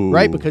 Ooh.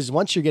 Right, because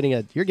once you're getting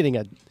a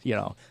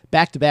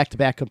back to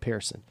back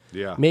comparison.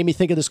 Yeah. Made me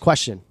think of this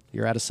question.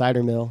 You're at a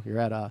cider mill. You're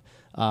at a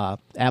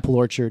apple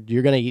orchard.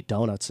 You're gonna eat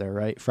donuts there,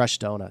 right? Fresh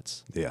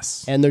donuts.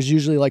 Yes. And there's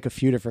usually like a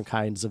few different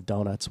kinds of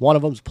donuts. One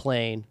of them's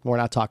plain. We're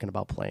not talking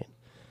about plain.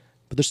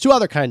 But there's 2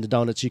 other kinds of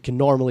donuts you can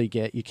normally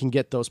get. You can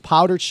get those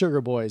powdered sugar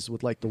boys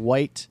with like the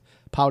white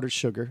powdered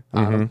sugar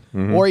on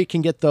them. Or you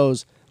can get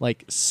those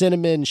like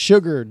cinnamon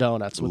sugar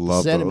donuts with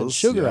Love the cinnamon those,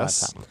 sugar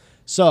yes. on top.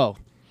 So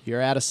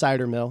you're at a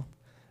cider mill.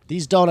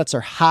 These donuts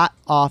are hot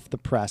off the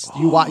press.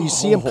 You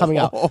see them coming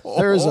out.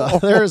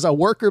 There's a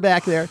worker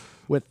back there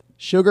with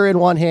sugar in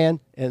one hand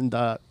and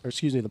the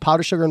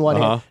powdered sugar in one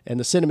hand and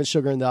the cinnamon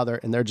sugar in the other,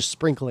 and they're just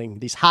sprinkling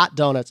these hot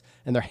donuts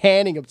and they're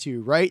handing them to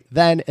you right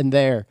then and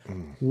there.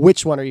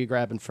 Which one are you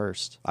grabbing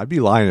first? I'd be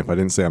lying if I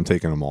didn't say I'm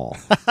taking them all.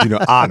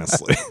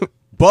 Honestly.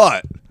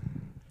 But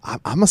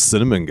I'm a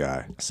cinnamon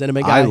guy.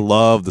 Cinnamon guy? I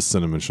love the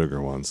cinnamon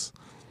sugar ones.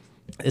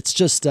 It's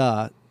just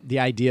the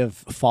idea of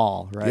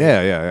fall, right?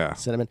 Yeah.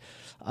 Cinnamon.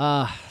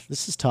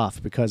 This is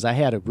tough because I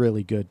had a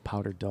really good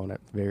powdered donut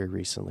very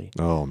recently.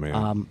 Oh,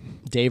 man.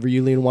 Dave, are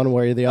you leaning one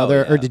way or the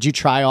other? yeah. Or did you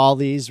try all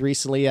these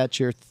recently at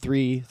your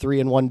three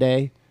in one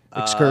day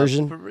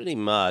excursion? Pretty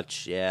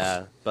much,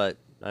 yeah. But,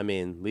 I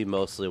mean, we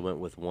mostly went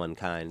with one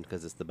kind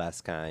because it's the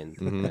best kind.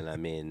 And, I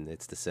mean,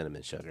 it's the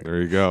cinnamon sugar.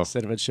 There you go.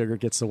 Cinnamon sugar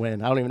gets the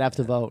win. I don't even have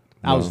to vote.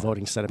 I was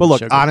voting cinnamon But look,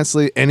 sugar.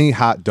 honestly, any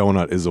hot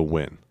donut is a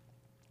win.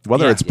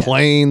 Whether Yeah. it's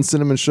plain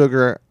cinnamon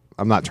sugar,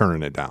 I'm not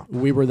turning it down.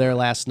 We were there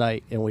last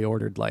night and we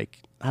ordered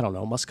I don't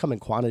know, must come in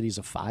quantities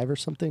of 5 or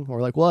something.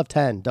 We're like, we'll have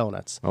 10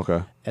 donuts.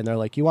 Okay. And they're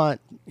like, you want,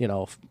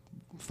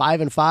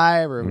 5 and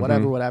 5 or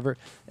whatever.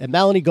 And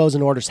Melanie goes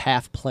and orders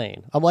half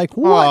plain. I'm like,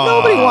 what?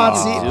 Nobody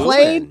wants to eat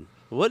plain.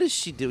 What does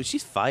she do?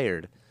 She's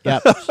fired.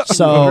 Yep.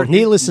 So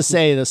needless to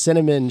say, the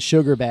cinnamon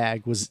sugar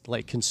bag was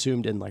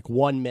consumed in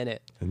 1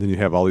 minute. And then you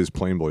have all these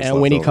plain boys.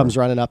 And when he comes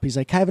running up, he's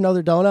like, "Can I have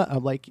another donut?"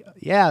 I'm like,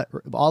 "Yeah,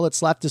 all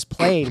that's left is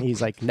plain."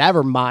 He's like,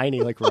 "Never mind."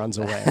 He runs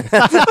away.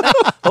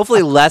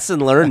 Hopefully,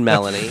 lesson learned,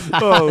 Melanie.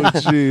 Oh,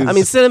 jeez. I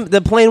mean,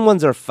 the plain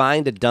ones are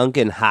fine to dunk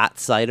in hot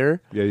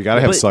cider. Yeah, you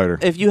gotta have But cider.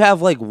 If you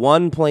have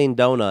one plain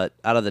donut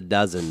out of the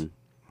dozen,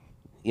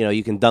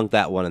 you can dunk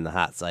that one in the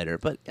hot cider.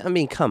 But I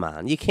mean, come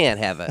on, you can't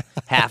have a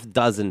half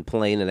dozen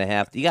plain and a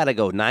half. You got to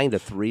go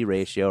 9-3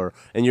 ratio, or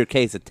in your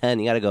case, a 10.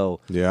 You got to go,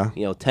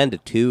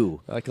 10-2.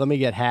 Let me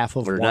get half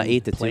of Or one not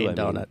 8 to 2, plain I mean.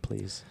 donut,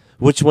 please.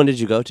 Which one did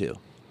you go to?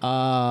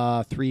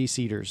 3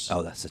 Cedars.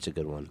 Oh, that's such a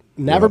good one.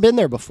 Never been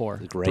there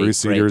before. Great, Three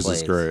Cedars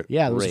place. is great.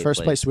 Yeah, it was the Great first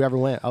place. place we ever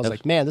went. I was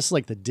like, man, this is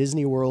like the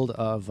Disney World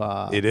of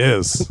It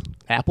is.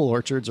 apple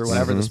orchards or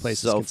whatever this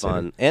place is So considered.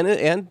 fun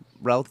and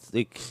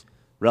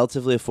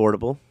relatively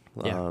affordable.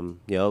 Yeah.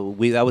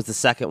 That was the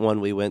second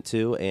one we went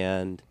to,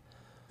 and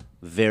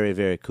very,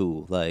 very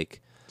cool.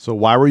 So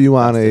why were you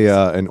on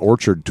an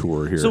orchard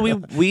tour here? So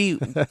we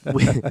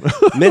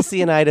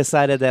Missy and I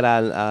decided that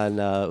on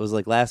it was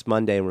last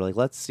Monday, and we're like,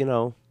 let's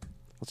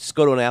just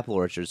go to an apple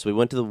orchard. So we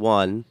went to the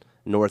one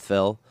in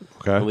Northville,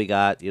 Okay. and we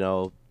got we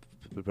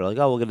were like,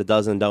 we'll get a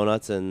dozen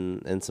donuts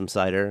and some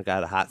cider.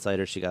 Got a hot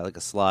cider. She got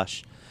a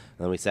slush,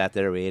 and then we sat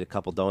there. We ate a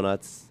couple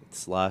donuts,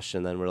 slush,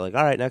 and then we're like,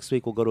 all right, next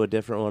week we'll go to a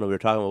different one. And we were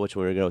talking about which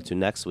one we were going to go to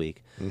next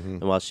week.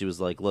 And while she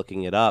was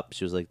looking it up,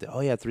 she was like,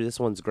 oh yeah, this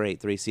one's great.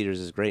 3 Cedars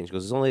is great. And she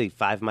goes, it's only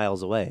 5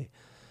 miles away.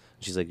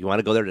 She's like, you want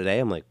to go there today?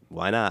 I'm like,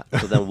 why not?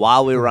 So then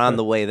while we were on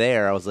the way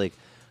there, I was like,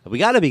 we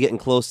got to be getting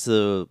close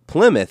to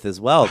Plymouth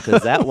as well,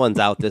 because that one's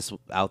out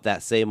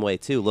that same way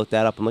too. Looked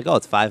that up. I'm like, oh,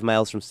 it's 5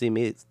 miles from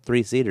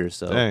 3 Cedars.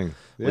 So Dang.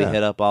 we Yeah.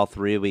 hit up all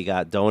 3. We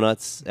got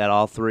donuts at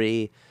all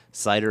 3,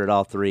 cider at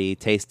all 3,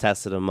 taste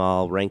tested them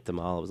all, ranked them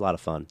all. It was a lot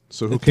of fun.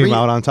 So who came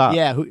out on top?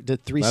 Yeah,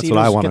 did 3 That's Cedars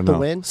what I wanna get the know.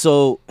 win?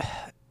 So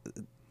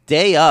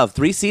day of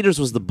 3 Cedars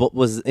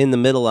was in the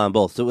middle on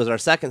both. So it was our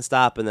second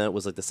stop, and then it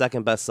was the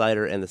second best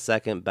cider and the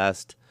second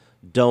best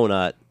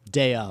donut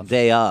Day of.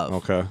 day of.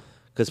 Okay.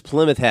 Because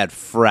Plymouth had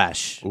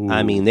fresh.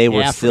 I mean, they were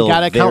Yeah, still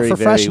gotta account very, for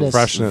very,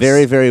 freshness.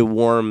 very, very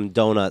warm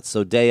donuts.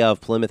 So day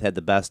of, Plymouth had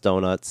the best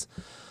donuts.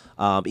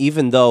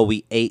 Even though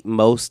we ate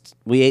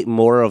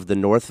more of the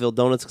Northville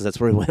donuts because that's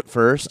where we went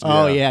first.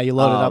 Oh, yeah, you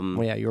loaded up. Um,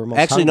 Well, yeah, you were most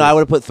Actually, no, hungry. I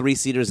would have put 3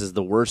 Cedars as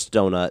the worst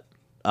donut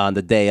on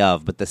the day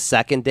of, but the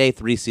second day,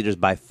 3 Cedars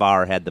by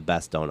far had the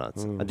best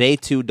donuts. A day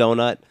 2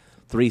 donut,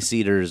 3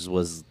 Cedars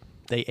was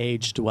They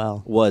aged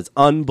well.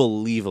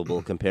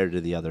 unbelievable compared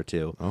to the other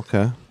 2.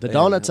 Okay. The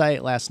donuts I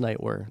ate last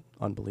night were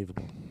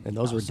unbelievable. And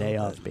those were day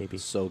of, baby.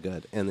 So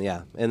good. And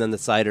and then the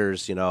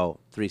ciders,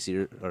 3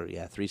 Cedars,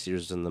 3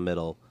 Cedars in the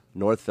middle.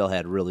 Northville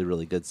had really,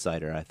 really good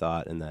cider, I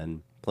thought, and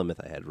then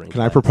Plymouth, I had ring.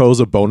 Can I propose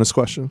a bonus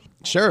question?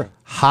 Sure.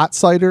 Hot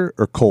cider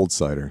or cold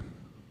cider?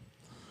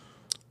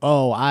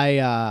 Oh,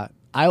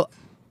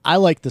 I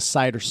like the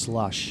cider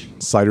slush.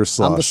 Cider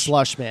slush. I'm the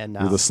slush man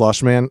now. You're the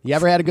slush man? You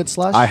ever had a good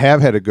slush? I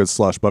have had a good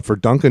slush, but for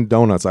Dunkin'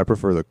 Donuts, I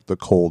prefer the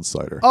cold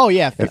cider. Oh,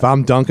 yeah. If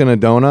I'm dunking a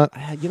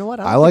donut, You know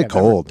what? I like don't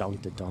think I've ever cold.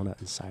 dunked a donut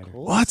in cider.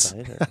 What?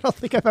 I don't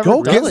think I've ever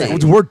Go done get that.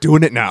 it. We're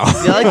doing it now.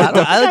 Yeah,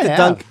 I like I to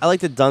dunk. I like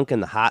to dunk in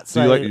the hot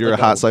Do you cider. like- you're a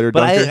hot cider but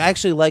dunker? I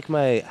actually like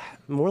my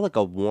more like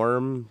a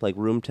warm, like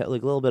room temp,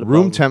 like a little bit of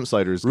Room both. temp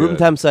cider is Room good.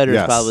 temp cider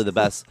Yes. is probably the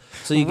best.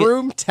 So you get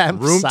Room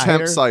temp Room cider.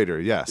 temp cider,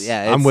 yes.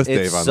 yeah, I'm with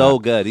it's Dave on so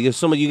that. good.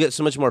 You get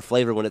so much more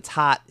flavor when it's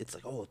hot. It's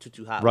like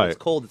too hot. When Right. it's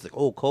cold, it's like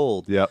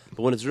cold. Yep.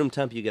 But when it's room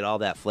temp, you get all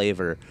that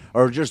flavor,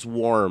 or just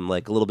warm,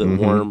 like a little bit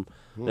Mm-hmm. warm.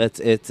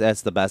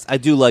 That's the best. I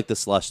do like the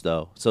slush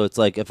though. So it's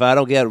like if I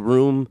don't get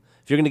room,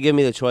 if you're gonna give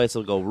me the choice,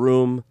 I'll go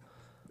room,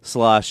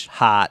 slush,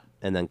 hot,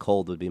 and then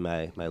cold would be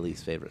my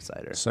least favorite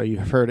cider. So you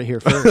heard it here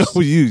first.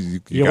 Well, you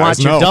You guys want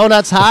your know.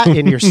 donuts hot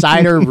and your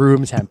cider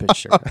room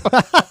temperature.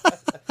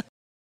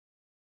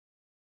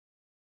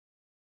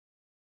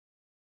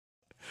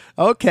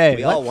 Okay.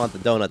 We all want the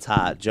donuts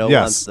hot. Joe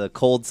Yes. wants the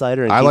cold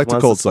cider, and I Keith like the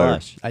wants cold cider.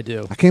 slush. I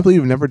do. I can't believe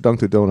you've never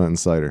dunked a donut in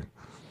cider.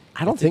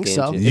 I don't think game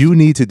so. changer. You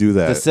need to do The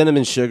that.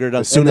 cinnamon sugar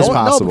dunk. As soon and as then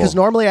No, possible. because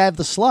normally I have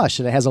the slush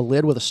and it has a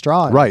lid with a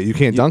straw in it. Right, you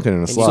can't dunk it in a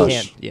And you slush.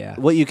 can't- yeah.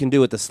 What you can do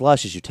with the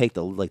slush is you take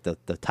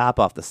the top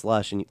off the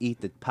slush and you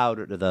eat the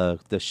powder,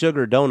 the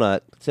sugar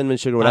donut, cinnamon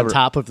sugar, whatever, On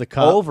top of the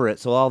cup. over it,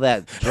 so all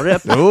that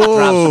drip Ooh.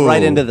 drops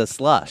right into the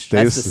slush.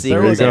 That's the There There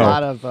secret. was you a go.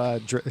 lot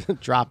of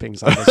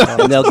droppings on this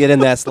one. And they'll get in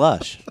that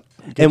slush.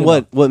 And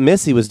what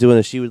Missy was doing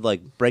is she would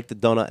like break the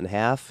donut in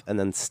half and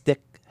then stick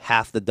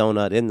half the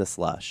donut in the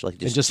slush,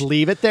 like And just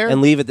leave it there?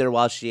 and leave it there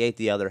while she ate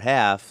the other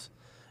half,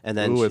 and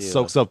then Ooh, it she,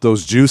 soaks up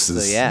those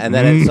juices. So, yeah, and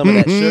then some of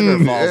that sugar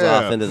falls Yeah.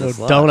 off into the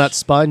slush. Donut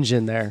sponge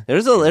in there.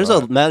 There's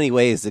a many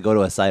ways to go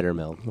to a cider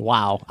mill.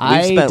 Wow.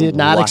 I spent did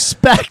not wa-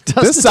 expect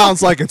us This to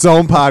sounds like its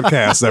own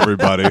podcast,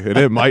 everybody, and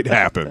it might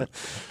happen.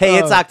 Hey,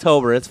 it's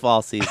October. It's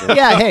fall season.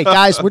 Yeah, hey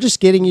guys, we're just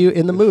getting you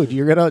in the mood.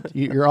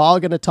 You're all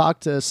gonna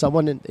talk to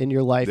someone in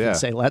your life Yeah. and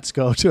say, "Let's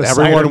go to a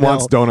Everyone cider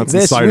wants mill donuts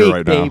and this cider week,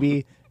 right now."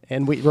 baby."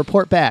 And we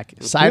report back: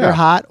 cider Yeah.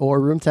 hot or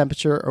room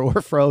temperature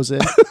or frozen,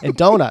 and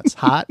donuts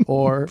hot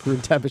or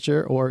room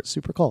temperature or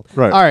super cold.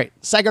 Right. All right,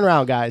 second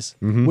round, guys.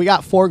 We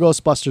got 4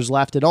 Ghostbusters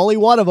left, and only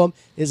one of them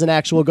is an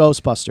actual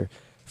Ghostbuster.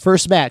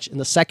 First match in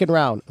the second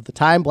round of the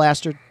Time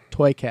Blaster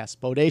Toycast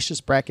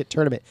Bodacious Bracket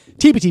Tournament,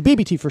 TBT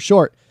BBT for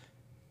short.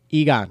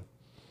 Egon,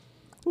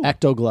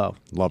 Ecto Glow,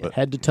 Love it.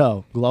 head to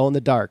toe, glow in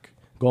the dark,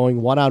 going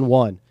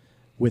 1-on-1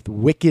 with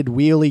Wicked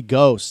Wheelie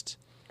Ghost.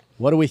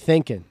 What are we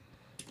thinking?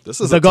 This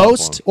is The a tough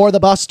Ghost or the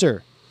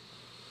Buster?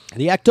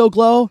 The Ecto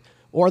Glow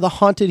or the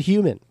Haunted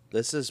Human?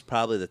 This is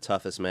probably the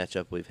toughest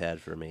matchup we've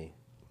had for me.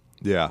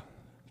 one. Yeah.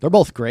 They're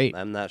both great.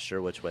 I'm not sure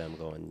which way I'm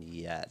going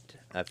yet.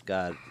 I've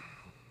got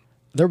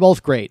They're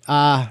both great.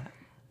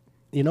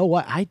 You know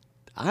what?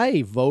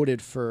 I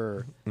voted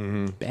for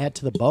Bad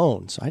to the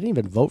Bone, so I didn't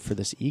even vote for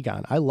this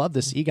Egon. I love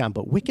this Egon,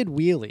 but Wicked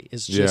Wheelie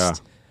is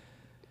just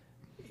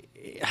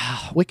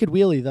Wicked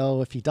Wheelie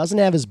though. If he doesn't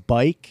have his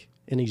bike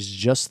and he's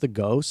just the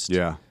ghost,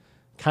 Yeah.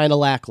 kind of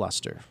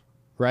lackluster,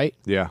 right?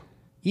 Yeah.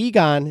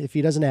 Egon, if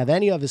he doesn't have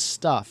any of his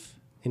stuff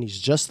and he's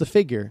just the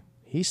figure,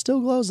 he still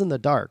glows in the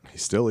dark.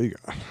 He's still Egon.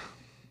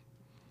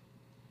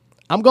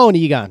 I'm going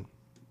Egon.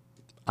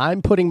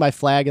 I'm putting my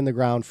flag in the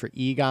ground for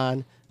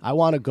Egon. I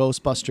want a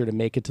Ghostbuster to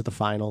make it to the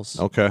finals.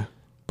 Okay.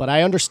 But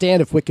I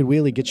understand if Wicked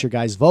Wheelie gets your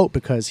guys' vote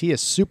because he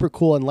is super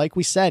cool. And like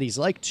we said, he's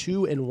like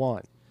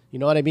 2-in-1. You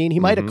know what I mean? He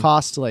might have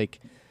cost like,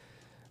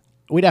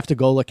 we'd have to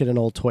go look at an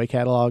old toy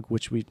catalog,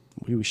 which we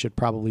should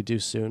probably do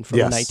soon from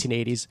Yes. the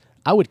 1980s.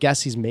 I would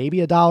guess he's maybe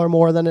 $1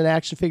 more than an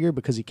action figure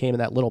because he came in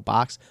that little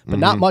box, but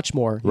not much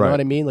more. You know Right. what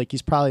I mean? Like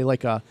he's probably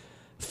like a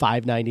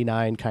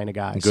 $5.99 kind of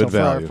guy. Good so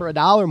value. for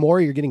 $1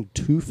 more, you're getting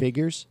 2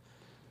 figures.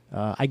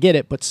 I get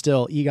it, but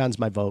still, Egon's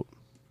my vote.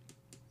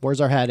 Where's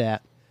our head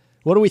at?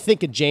 What do we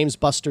think of James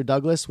Buster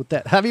Douglas with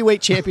that heavyweight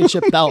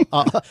championship belt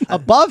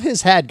above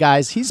his head,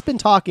 guys? He's been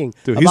talking.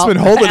 Dude, he's about been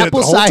holding it the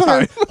apple whole cider,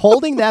 time.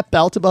 holding that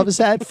belt above his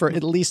head for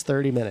at least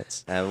 30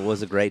 minutes. it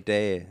was a great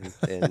day,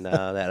 and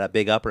that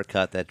big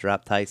uppercut that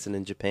dropped Tyson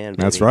in Japan.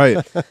 That's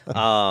baby. right.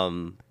 I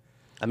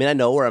mean, I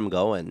know where I'm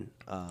going,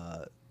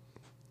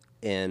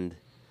 and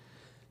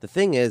the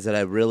thing is that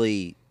I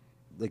really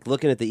like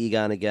looking at the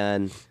Egon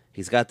again.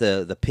 He's got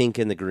the pink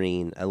and the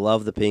green. I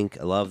love the pink.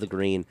 I love the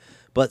green.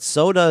 But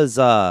so does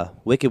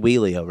Wicked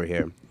Wheelie over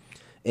here.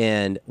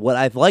 And what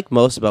I've liked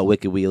most about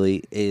Wicked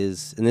Wheelie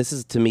is, and this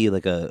is to me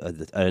like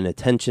an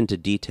attention to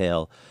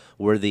detail,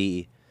 where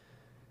they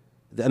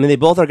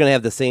both are going to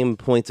have the same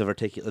points of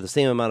the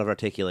same amount of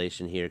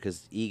articulation here,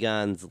 because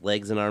Egon's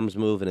legs and arms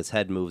move and his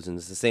head moves, and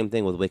it's the same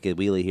thing with Wicked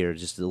Wheelie here,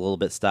 just a little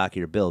bit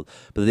stockier build.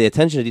 But the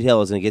attention to detail I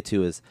was going to get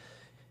to is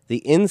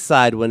the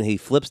inside when he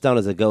flips down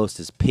as a ghost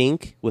is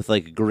pink with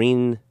like a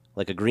green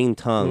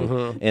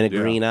tongue and a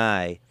green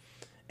eye,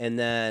 and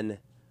then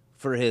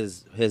for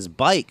his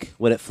bike,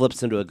 when it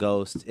flips into a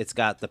ghost, it's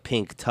got the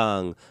pink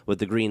tongue with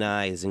the green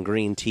eyes and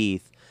green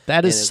teeth.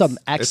 That is some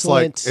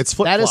excellent. it's that is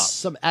flip-flop.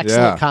 some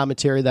excellent Yeah.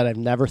 commentary that I've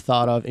never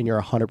thought of, and you're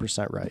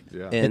 100% right.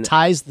 Yeah. It And-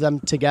 ties them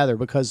together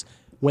because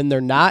when they're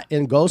not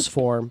in ghost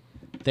form,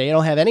 they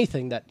don't have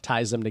anything that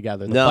ties them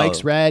together. The No.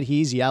 bike's red,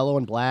 he's yellow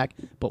and black,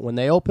 but when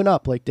they open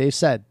up, like Dave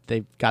said,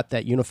 they've got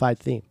that unified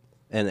theme.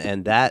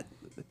 And that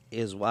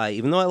is why,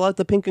 even though I like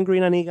the pink and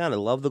green on Egon, I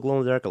love the glow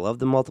in the dark, I love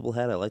the multiple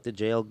head, I like the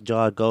jail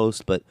jaw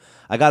ghost, but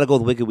I got to go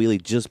with Wicked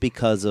Wheelie just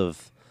because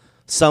of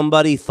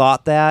somebody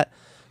thought it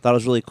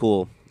was really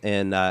cool.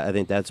 And I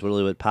think that's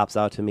really what pops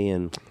out to me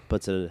and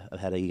puts it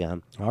ahead of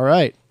Egon. All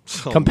right.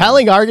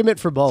 Compelling argument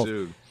for both.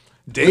 Dude.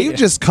 Dave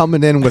just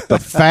coming in with the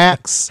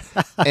facts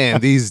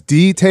and these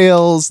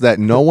details that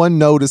no one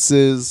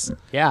notices.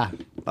 Yeah.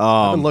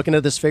 I've been looking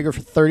at this figure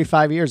for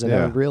 35 years and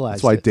haven't realized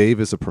That's why it.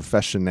 Dave is a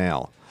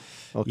professional.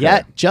 Okay.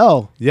 Yet,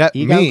 Joe. Yet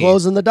Egon me.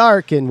 glows in the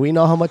dark, and we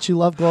know how much you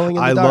love glowing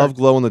in the I dark. love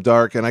glow in the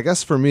dark, and I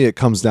guess for me it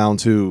comes down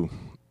to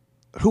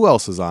who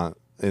else is on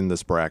in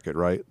this bracket,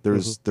 right?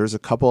 There's a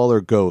couple other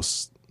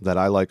ghosts that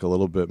I like a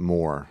little bit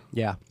more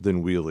Yeah.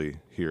 than Wheelie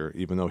here,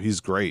 even though he's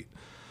great.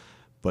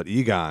 But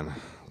Egon,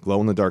 glow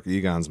in the dark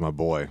Egon's my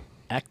boy.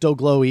 Ecto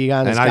Glow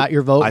Egon has And got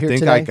your vote I here think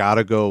today. I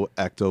gotta go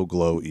Ecto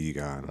Glow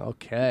Egon.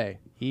 Okay.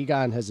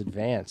 Egon has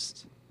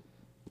advanced.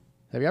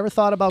 Have you ever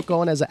thought about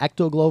going as an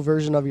Ecto Glow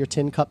version of your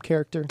Tin Cup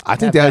character? I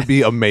think that'd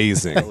be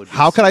amazing. would be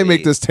How could I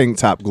make sweet. this tank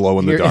top glow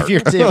in the dark?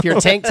 If your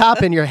tank top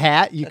and your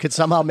hat, you could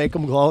somehow make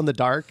them glow in the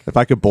dark. If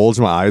I could bulge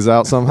my eyes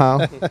out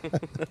somehow,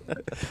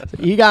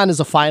 Egon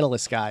is a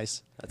finalist,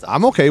 guys.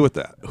 I'm okay with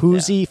that.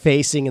 Who's he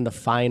facing in the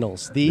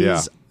finals?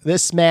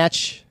 This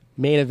match,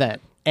 main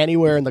event,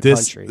 anywhere in the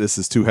country. This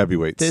is two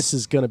heavyweights. This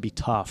is going to be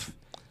tough.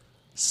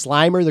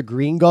 Slimer, the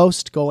Green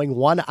Ghost, going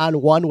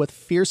one-on-one with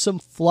Fearsome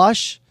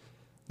Flush,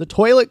 the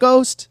Toilet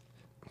Ghost.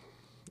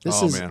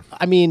 This is, man.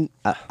 I mean,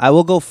 I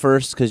will go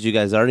first because you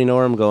guys already know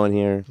where I'm going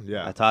here.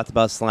 Yeah. I talked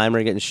about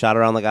Slimer getting shot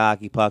around like a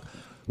hockey puck.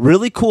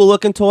 Really cool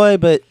looking toy,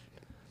 but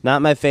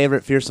not my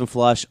favorite. Fearsome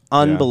Flush,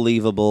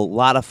 unbelievable. A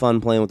lot of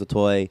fun playing with the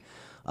toy.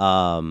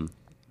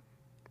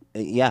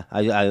 Yeah,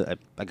 I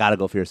got to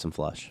go Fearsome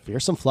Flush.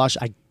 Fearsome Flush,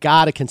 I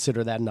got to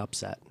consider that an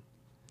upset.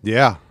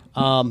 Yeah.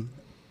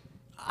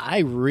 I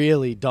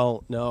really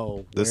don't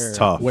know This is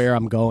tough. where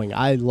I'm going.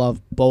 I love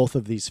both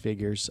of these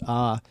figures.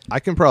 I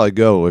can probably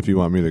go if you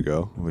want me to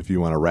go. If you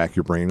want to rack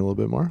your brain a little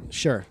bit more.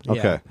 Sure.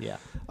 Okay. Yeah.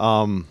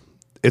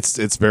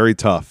 It's very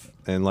tough.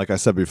 And like I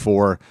said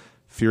before,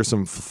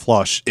 Fearsome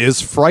Flush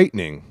is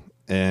frightening.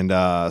 And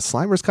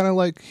Slimer's kind of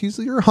like, he's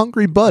your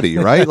hungry buddy,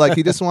 right? Like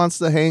he just wants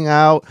to hang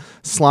out,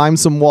 slime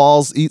some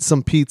walls, eat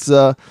some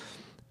pizza.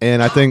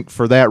 And I think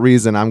for that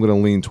reason, I'm going to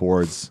lean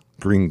towards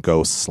Green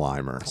Ghost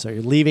Slimer. So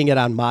you're leaving it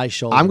on my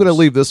shoulders. I'm going to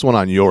leave this one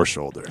on your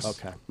shoulders.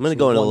 Okay. I'm going to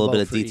go into a little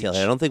bit of detail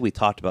here. I don't think we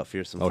talked about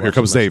Fearsome Oh, Flush here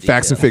comes in much Dave.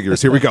 Facts and detail.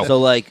 figures. Here we go. So,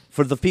 like,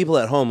 for the people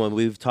at home, when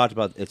we've talked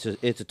about it's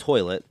a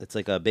toilet. It's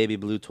like a baby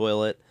blue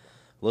toilet.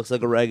 Looks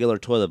like a regular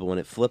toilet, but when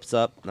it flips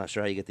up, not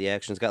sure how you get the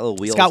action. It's got little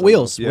wheels. It's got on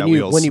wheels. Yeah, When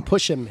wheels. you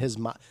push him, his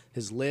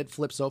lid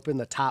flips open,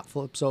 the top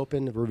flips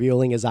open,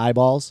 revealing his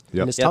eyeballs, Yep.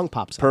 and his Yep. tongue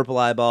pops out. Purple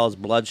eyeballs,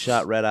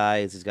 bloodshot red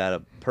eyes. He's got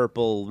a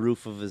purple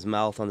roof of his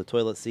mouth on the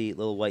toilet seat,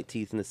 little white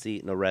teeth in the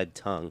seat, and a red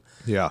tongue.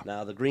 Yeah.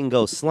 Now, the Green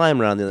Ghost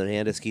Slimer, on the other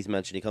hand, as Keith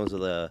mentioned, he comes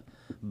with a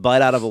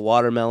bite out of a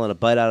watermelon, a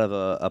bite out of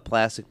a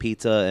plastic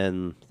pizza,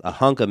 and a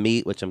hunk of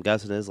meat, which I'm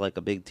guessing is like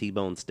a big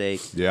T-bone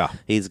steak. Yeah.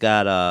 He's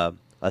got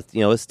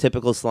his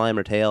typical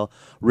Slimer tail.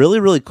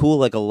 Really, really cool,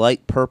 like a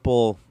light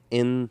purple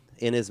in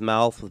his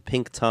mouth with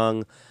pink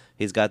tongue.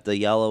 He's got the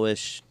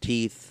yellowish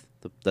teeth,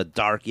 the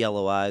dark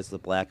yellow eyes, the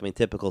black. I mean,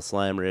 typical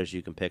Slimer as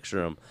you can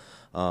picture him,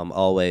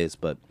 always.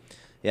 But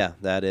yeah,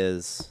 that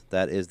is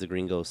the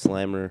Green Ghost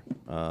Slimer.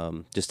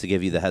 Just to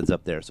give you the heads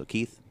up there. So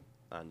Keith,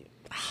 on you.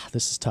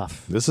 This is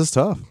tough. This is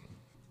tough.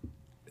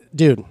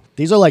 Dude,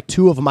 these are like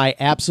two of my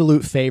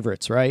absolute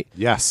favorites, right?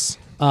 Yes.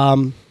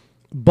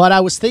 But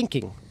I was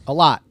thinking a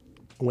lot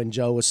when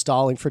Joe was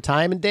stalling for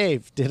time, and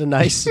Dave did a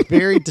nice,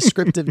 very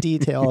descriptive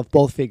detail of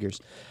both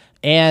figures.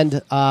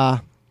 And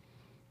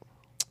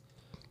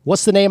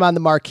what's the name on the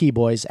marquee,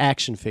 boys?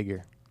 Action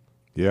figure.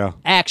 Yeah.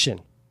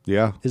 Action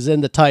Yeah. is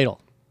in the title.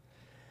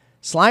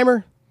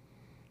 Slimer,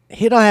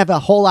 he don't have a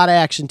whole lot of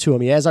action to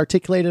him. He has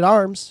articulated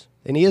arms,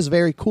 and he is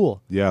very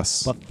cool.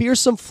 Yes. But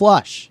Fearsome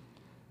Flush,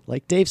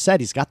 like Dave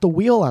said, he's got the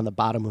wheel on the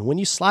bottom, and when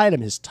you slide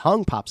him, his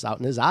tongue pops out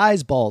and his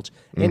eyes bulge,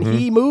 and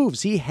he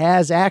moves. He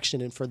has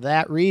action, and for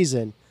that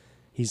reason,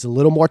 he's a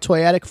little more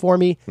toyetic for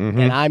me,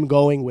 and I'm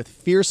going with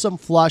Fearsome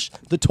Flush.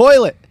 The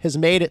toilet has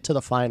made it to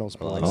the finals,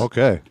 boys.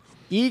 Okay.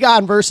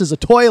 Egon versus a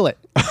toilet.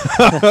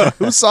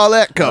 Who saw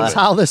that coming? That's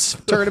how this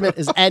tournament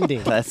is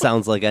ending. That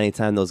sounds like any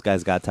time those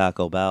guys got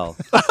Taco Bell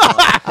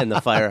in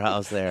the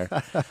firehouse there.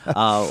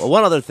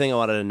 One other thing I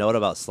wanted to note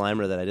about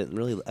Slimer that I didn't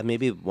really,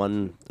 maybe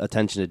one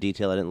attention to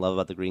detail I didn't love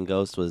about the Green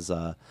Ghost was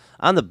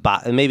on the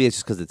bottom, maybe it's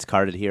just because it's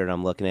carded here and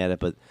I'm looking at it,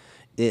 but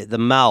the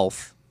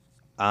mouth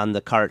on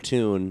the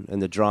cartoon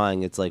and the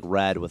drawing, it's like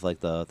red with like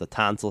the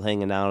tonsil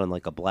hanging out and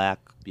like a black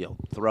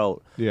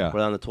throat. Yeah.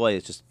 But on the toy,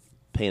 it's just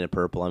painted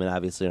purple. I mean,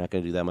 obviously, you're not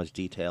going to do that much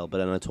detail.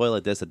 But on a toy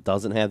like this, it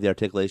doesn't have the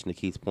articulation to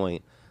Keith's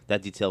point.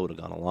 That detail would have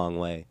gone a long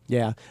way.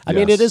 Yeah. I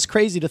mean, it is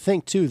crazy to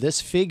think, too.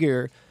 This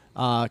figure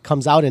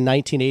comes out in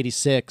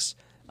 1986,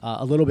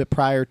 a little bit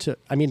prior to,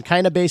 I mean,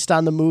 kind of based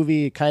on the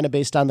movie, kind of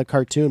based on the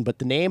cartoon. But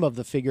the name of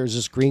the figure is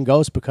just Green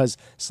Ghost because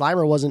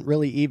Slimer wasn't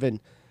really even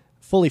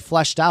fully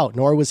fleshed out,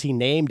 nor was he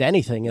named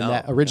anything in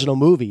that original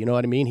movie. You know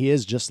what I mean? He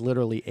is just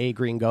literally a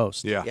Green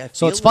Ghost. Yeah.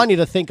 So it's funny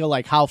to think of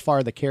like how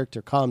far the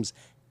character comes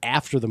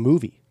after the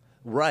movie.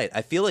 Right.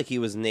 I feel like he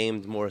was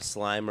named more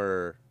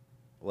Slimer,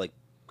 like,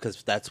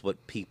 because that's what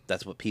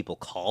people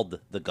called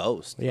the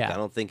Ghost. Yeah. Like, I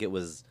don't think it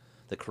was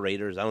the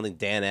creators. I don't think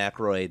Dan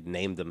Aykroyd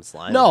named them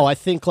Slimer. No, I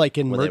think like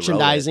in when they wrote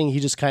merchandising, he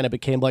just kind of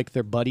became like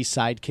their buddy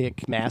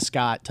sidekick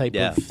mascot type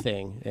of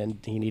thing, and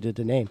he needed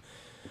a name.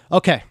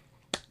 Okay.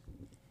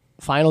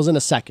 Finals in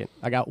a second.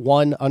 I got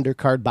one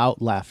undercard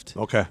bout left.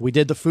 Okay. We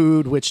did the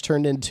food, which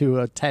turned into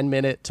a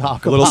 10-minute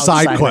talk Little about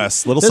side cider.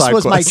 quest. Little this side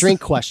was my quest.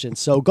 drink question.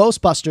 So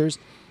Ghostbusters,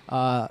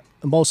 the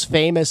most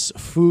famous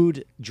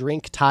food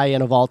drink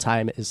tie-in of all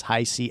time is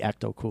High C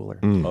Ecto Cooler.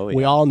 Oh, yeah.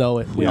 We all know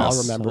it. We all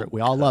Yes. remember it. We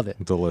all love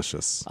it.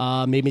 Delicious.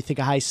 Made me think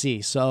of High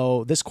C.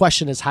 So this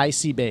question is High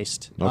C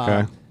based.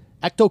 Okay.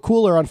 Ecto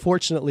Cooler,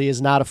 unfortunately,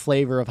 is not a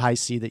flavor of High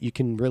C that you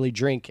can really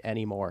drink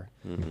anymore.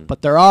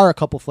 But there are a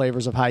couple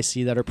flavors of High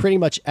C that are pretty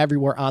much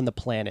everywhere on the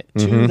planet.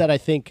 Two that I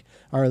think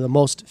are the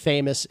most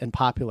famous and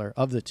popular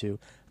of the two.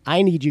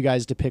 I need you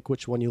guys to pick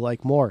which one you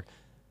like more.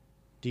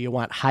 Do you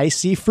want High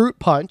C Fruit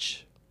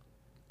Punch,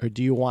 or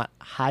do you want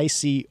High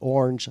C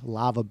Orange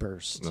Lava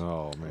Burst?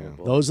 Oh, man.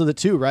 Those are the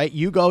two, right?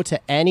 You go to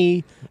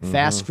any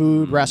fast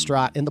food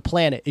restaurant in the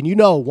planet, and you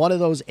know one of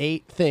those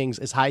 8 things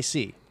is High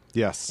C.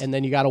 Yes. And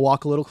then you got to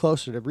walk a little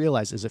closer to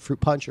realize, is it fruit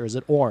punch or is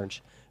it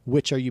orange?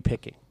 Which are you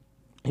picking?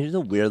 Here's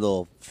the weird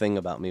little thing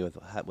about me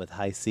with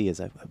High C is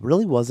I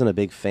really wasn't a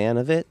big fan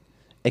of it,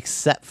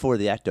 except for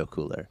the Ecto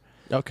Cooler.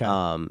 Okay.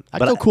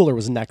 but Ecto Cooler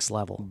was next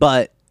level.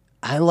 But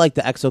I like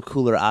the Exo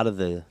Cooler out of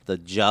the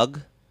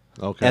jug,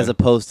 Okay. as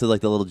opposed to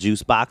like the little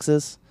juice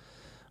boxes.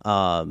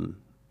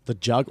 The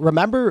jug.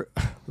 Remember,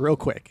 real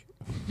quick,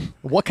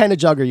 what kind of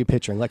jug are you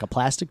picturing? Like a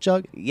plastic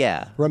jug?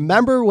 Yeah.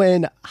 Remember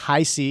when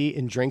High C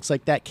and drinks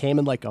like that came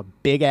in like a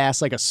big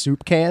ass, like a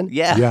soup can?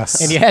 Yeah.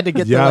 Yes. And you had to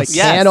get the like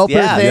Yes. can opener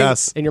Yeah. thing,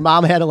 Yes. and your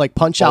mom had to like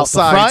punch Both out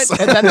sides. the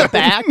front and then the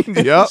back,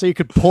 Yep. so you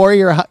could pour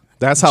your.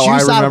 That's how I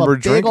juice out of a remember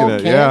big drinking old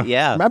it. can. Yeah.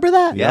 Yeah. Remember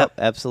that? Yep.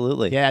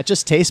 Absolutely. Yeah, it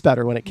just tastes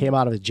better when it came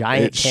out of a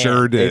giant It can.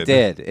 sure did. It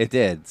did. It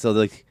did. So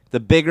the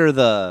bigger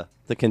the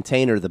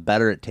container, the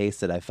better it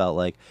tasted. I felt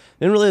like.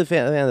 Didn't really a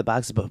fan of the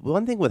boxes, but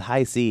one thing with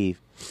High C,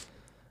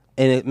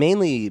 and it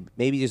mainly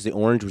maybe just the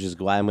orange, which is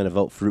why I'm going to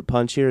vote fruit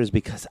punch here, is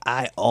because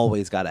I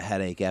always got a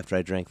headache after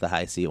I drank the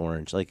High C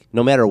orange. Like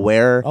no matter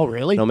where. Oh,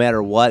 really? No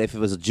matter what, if it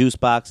was a juice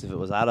box, if it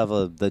was out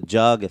of the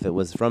jug, if it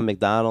was from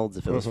McDonald's,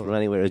 if it was from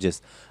anywhere,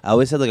 I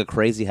always had like a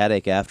crazy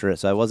headache after it.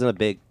 So I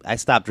wasn't I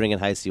stopped drinking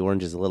High C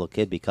orange as a little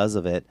kid because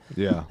of it.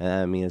 Yeah.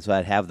 I mean, so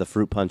I'd have the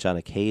fruit punch on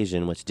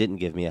occasion, which didn't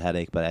give me a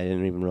headache, but I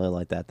didn't even really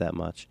like that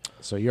much.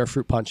 So you're a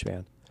fruit punch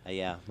man.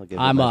 Yeah, I'll give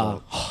it I'm my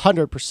vote.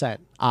 100%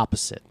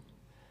 opposite.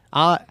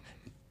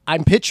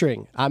 I'm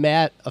picturing I'm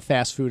at a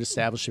fast food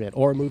establishment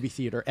or a movie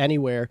theater,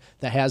 anywhere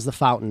that has the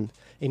fountain,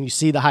 and you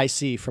see the High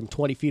C from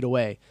 20 feet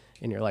away,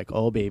 and you're like,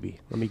 oh, baby,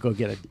 let me go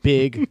get a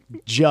big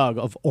jug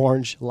of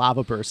orange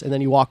lava burst. And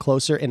then you walk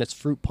closer, and it's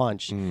fruit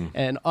punch.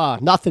 And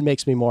nothing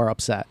makes me more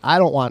upset. I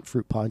don't want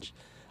fruit punch.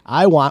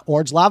 I want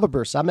orange lava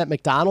burst. I'm at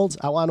McDonald's.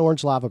 I want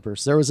orange lava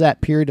burst. There was that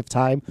period of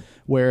time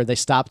where they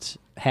stopped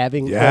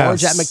having Yes.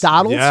 orange at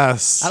McDonald's.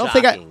 Yes. I don't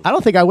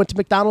Shocking. think I went to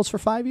McDonald's for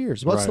 5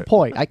 years. What's the Right.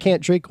 point? I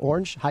can't drink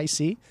orange High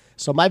C.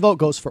 So my vote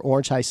goes for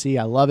orange High C.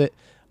 I love it.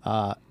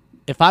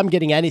 If I'm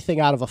getting anything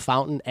out of a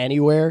fountain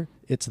anywhere,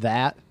 it's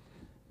that.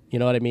 You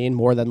know what I mean?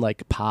 More than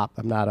like pop.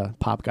 I'm not a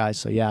pop guy,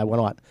 so yeah, I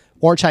want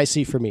orange High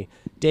C for me.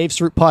 Dave's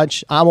fruit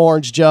punch. I'm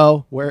Orange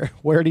Joe. Where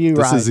do you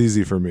This ride? is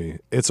easy for me.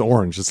 It's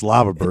orange. It's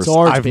lava burst.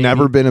 orange, I've baby.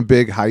 never been a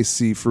big High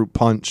C fruit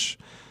punch,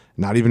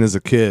 not even as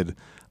a kid.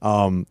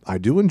 I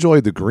do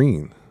enjoy the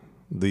green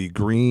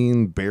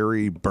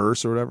berry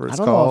burst or whatever it's I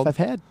don't know called. if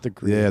I've had the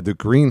green. Yeah, the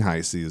green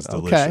High C is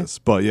delicious.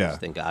 But yeah, I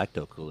think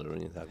Octo Cooler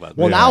when you talk about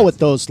Well, that. now with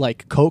those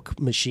like Coke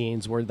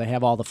machines where they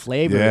have all the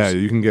flavors, Yeah,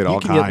 you can get all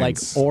get like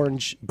kinds.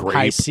 orange Grape,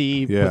 High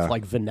C yeah. with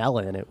like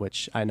vanilla in it,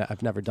 which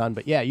I've never done.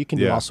 But yeah, you can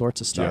do Yeah. all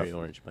sorts of stuff. Cherry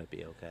orange might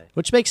be okay.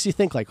 Which makes you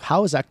think, like,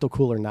 how is Ecto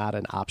Cooler not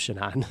an option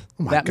on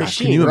my that gosh,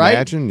 machine, can you right?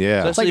 imagine?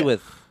 Yeah, Especially like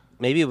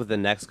maybe with the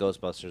next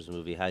Ghostbusters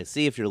movie. High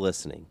C, if you're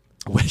listening.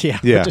 yeah,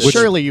 Yeah, which which-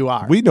 surely you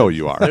are. we know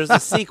you are. There's a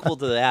sequel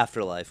to the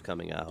Afterlife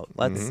coming out.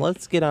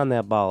 Let's get on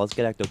that ball. Let's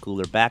get Ecto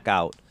Cooler back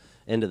out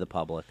into the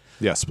public.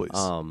 Yes, please.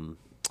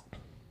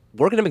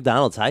 Working at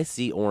McDonald's, High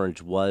C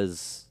Orange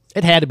was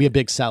It had to be a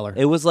big seller.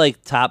 it was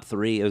like top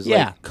 3. It was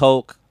Yeah. like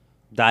Coke,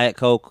 Diet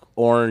Coke,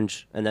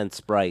 Orange, and then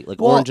Sprite. Like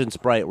Well- Orange and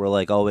Sprite were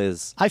like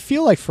always. I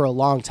feel like for a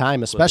long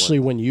time, especially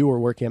when you were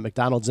working at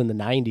McDonald's in the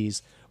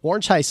 90s,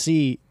 Orange High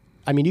C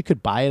I mean, you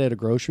could buy it at a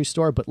grocery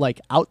store, but like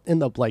out in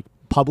the like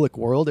public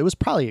world, it was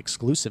probably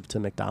exclusive to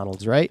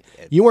McDonald's, right?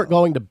 You weren't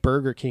going to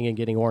Burger King and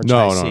getting orange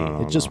iced tea.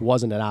 It just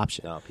wasn't an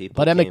option. No, people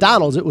but at came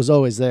McDonald's, it was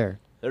always there.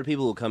 There are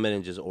people who come in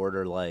and just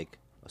order like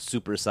a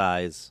super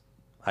size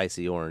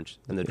icy orange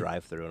in the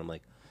drive-thru, and I'm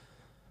like,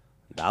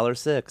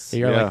 $1.06.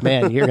 You're like,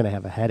 man, you're gonna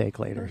have a headache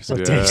later. So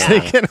Yeah. Dave's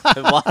thinking.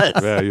 It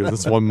was. Yeah,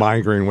 this one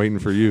migraine waiting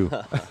for you.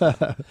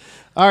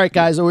 All right,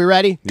 guys, are we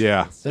ready?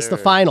 Yeah. This is the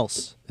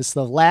finals. This is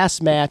the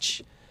last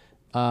match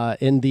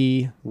in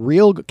the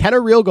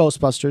Kenner Real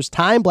Ghostbusters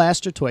Time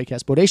Blaster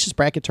Toycast Bodacious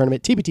Bracket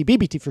Tournament, TBT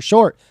BBT for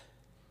short.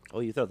 Oh,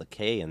 you throw the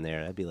K in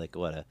there. That'd be like,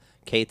 what, a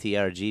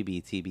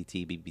KTRGB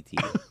TBT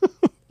BBT.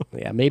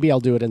 Yeah, maybe I'll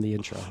do it in the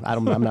intro.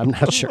 I'm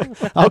not sure.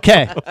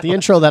 Okay, the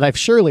intro that I've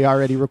surely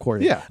already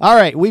recorded. Yeah. All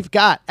right, we've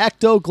got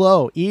Ecto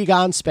Glow,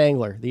 Egon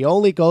Spangler, the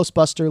only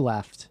Ghostbuster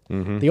left.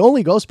 The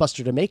only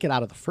Ghostbuster to make it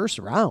out of the first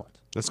round.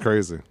 That's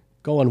crazy.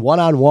 Going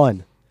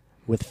one-on-one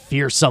with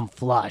Fearsome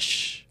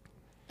Flush.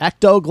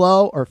 Ecto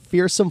Glow or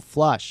Fearsome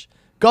Flush?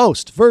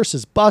 Ghost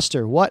versus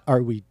Buster. What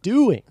are we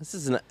doing?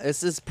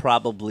 This is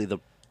probably the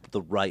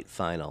right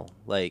final.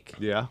 Like,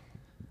 Yeah.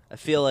 I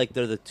feel like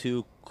they're the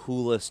two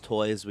coolest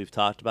toys we've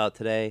talked about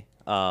today.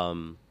 I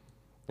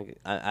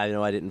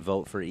know I didn't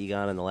vote for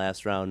Egon in the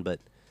last round, but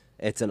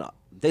it's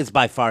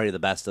by far the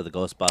best of the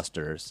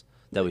Ghostbusters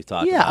that we've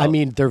talked about. Yeah, I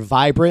mean, they're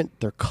vibrant,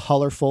 they're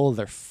colorful,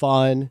 they're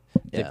fun.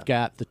 Yeah. They've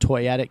got the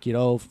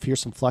toyetic,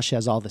 Fearsome Flush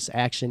has all this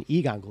action.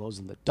 Egon glows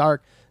in the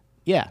dark.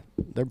 Yeah,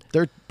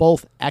 they're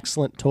both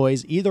excellent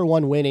toys. Either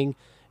one winning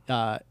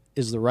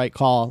is the right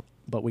call,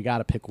 but we got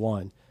to pick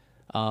one.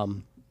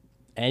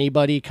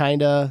 Anybody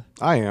kind of?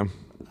 I am.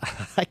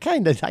 I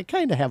kind of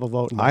have a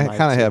vote in my I mind,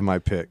 kind of too. have my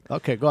pick.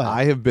 Okay, go ahead.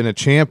 I have been a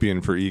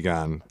champion for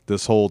Egon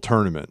this whole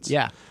tournament.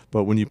 Yeah.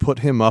 But when you put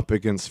him up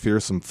against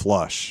Fearsome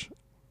Flush,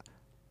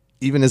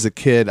 even as a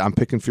kid, I'm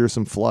picking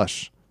Fearsome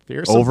Flush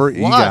Fearsome over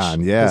Flush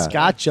Egon. Yeah. has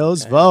got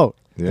Joe's vote.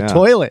 Yeah. The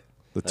toilet.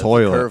 The That's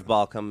toilet. a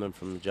curveball coming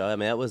from Joe. I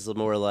mean, that was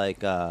more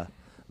like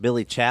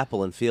Billy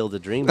Chappell in Field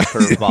of Dreams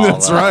curveball.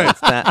 That's right.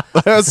 It's not,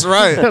 That's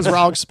right. That's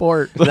wrong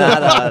sport.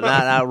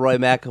 not Roy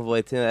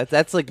McAvoy too.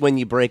 That's like when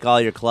you break all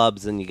your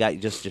clubs and you got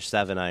just your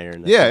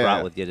 7-iron that you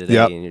brought with you today,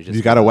 Yep. and you're just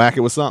You got to whack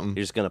it with something.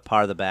 You're just gonna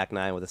par the back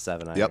nine with a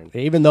 7-iron. Yep.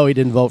 Even though he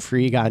didn't vote for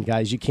Egon,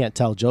 guys, you can't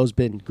tell. Joe's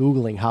been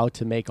Googling how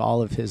to make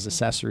all of his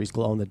accessories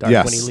glow in the dark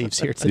Yes. when he leaves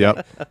here today.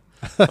 Yep.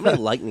 How many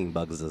lightning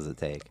bugs does it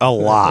take? A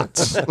lot.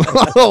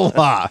 A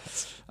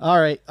lot. All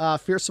right,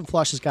 Fearsome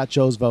Flush has got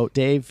Joe's vote.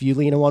 Dave, you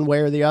leaning one way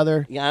or the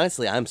other? Yeah,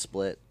 honestly, I'm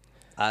split.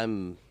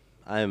 I'm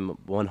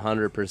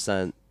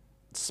 100%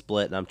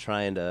 split,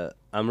 and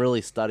I'm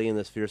really studying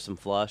this Fearsome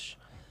Flush.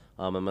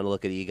 I'm gonna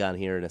look at Egon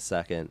here in a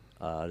second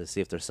to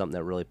see if there's something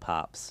that really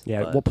pops.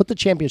 Yeah, But we'll put the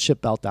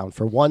championship belt down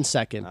for 1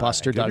 second.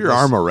 Buster Give Douglas. your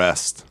arm a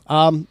rest.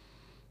 I'm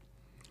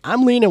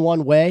leaning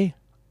one way.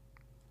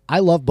 I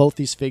love both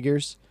these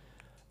figures,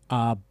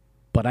 but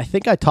I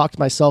think I talked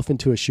myself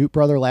into a shoot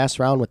brother last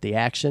round with the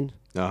action.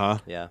 Uh-huh.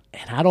 yeah,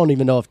 And I don't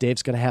even know if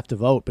Dave's going to have to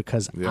vote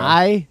because Yeah.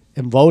 I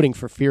am voting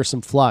for Fearsome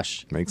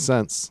Flush Makes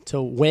sense.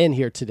 to win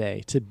here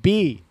today, to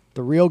be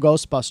the real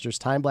Ghostbusters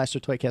Time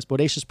Blaster Toycast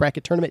Bodacious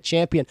Bracket Tournament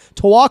champion,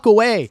 to walk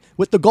away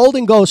with the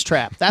Golden Ghost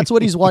Trap. That's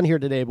what he's won here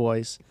today,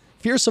 boys.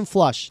 Fearsome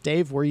Flush.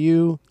 Dave, were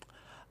you?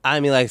 I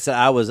mean, like I said,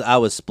 I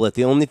was split.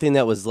 The only thing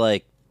that was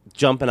like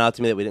jumping out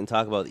to me that we didn't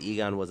talk about with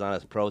Egon was on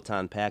his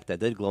proton pack that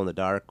did glow in the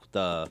dark.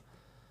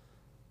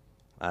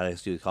 I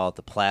guess you would call it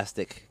the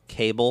plastic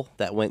cable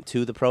that went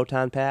to the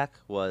proton pack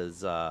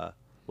was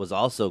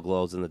also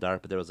glows in the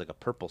dark, but there was like a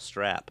purple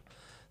strap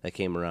that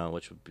came around,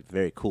 which would be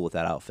very cool with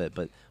that outfit.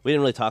 But we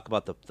didn't really talk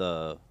about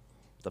the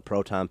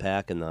proton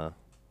pack and the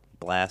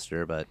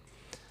blaster, but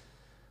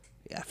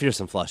yeah,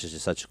 Fearsome Flush is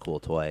just such a cool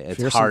toy. It's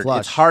Fearsome hard. Flush.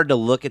 It's hard to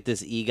look at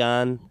this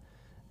Egon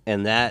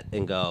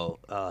and go,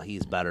 oh,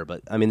 he's better.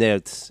 But I mean,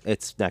 it's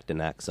neck to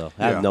neck, so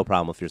I Yeah. have no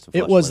problem with Fearsome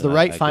Flush. It was the winning.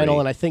 right I final, agree.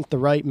 and I think the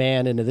right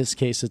man, and in this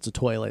case, it's a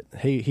toilet.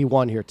 He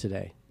won here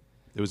today.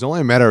 It was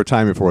only a matter of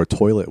time before a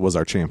toilet was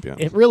our champion.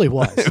 It really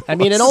was. I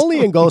mean, and only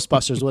in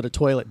Ghostbusters would a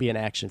toilet be an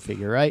action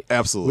figure, right?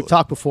 Absolutely. We've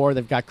talked before,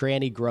 they've got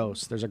Granny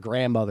Gross, there's a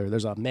grandmother,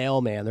 there's a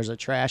mailman, there's a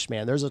trash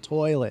man, there's a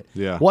toilet.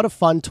 Yeah. What a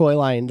fun toy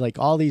line, like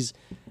all these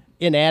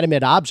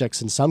inanimate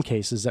objects in some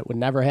cases that would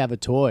never have a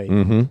toy.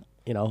 Mm-hmm.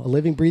 You know, a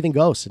living, breathing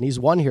ghost. And he's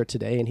won here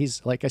today. And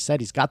he's, like I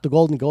said, he's got the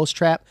golden ghost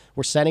trap.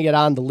 We're sending it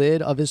on the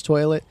lid of his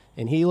toilet.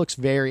 And he looks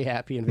very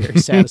happy and very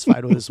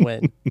satisfied with his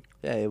win.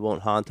 Yeah, it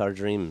won't haunt our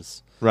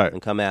dreams. Right.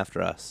 And come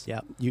after us. Yeah.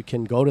 You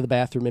can go to the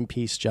bathroom in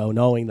peace, Joe,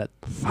 knowing that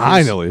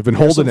Finally. I've been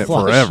Fearsome holding it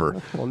Flush forever.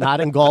 will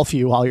not engulf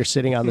you while you're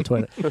sitting on the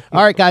toilet.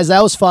 All right, guys,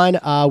 that was fun.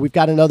 We've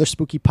got another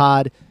spooky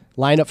pod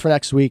lined up for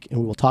next week,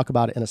 and we will talk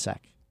about it in a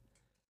sec.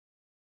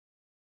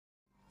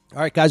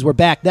 All right, guys, we're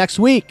back next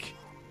week.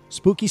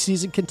 Spooky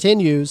season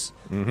continues,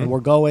 and we're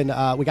going.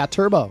 We got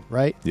Turbo,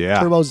 right? Yeah.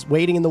 Turbo's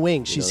waiting in the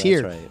wings. She's that's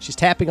here. right. She's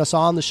tapping us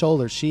all on the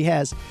shoulders. She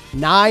has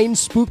 9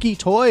 spooky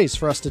toys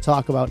for us to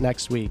talk about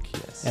next week,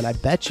 and I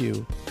bet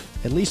you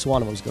at least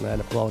one of them is going to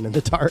end up glowing in the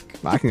dark.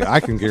 I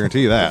can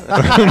guarantee that.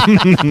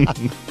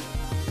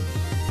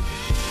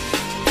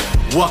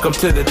 Welcome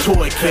to the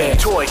Toy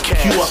Cast.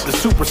 Cue up the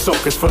super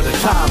soakers for the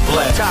time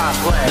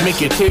blast. Make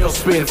your tail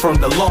spin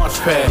from the launch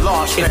pad.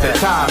 It's the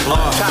time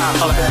blast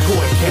of the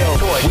Toy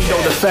Cast. We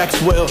know the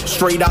facts well,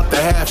 straight out the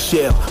half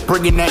shell.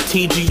 Bringing that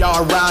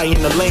TGRI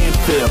in the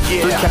landfill.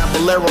 3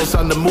 Caballeros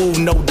on the move,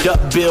 no duck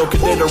bill.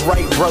 Cause they're the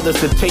right brothers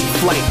to take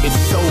flight. It's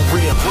so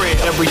real.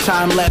 Every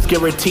time lapse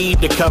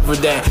guaranteed to cover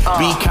that.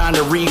 Be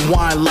kinda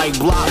rewind like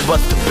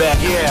Blockbuster back.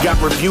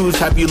 Got reviews,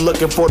 have you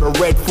looking for the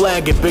red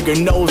flag and bigger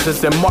noses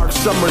than Mark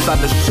Summers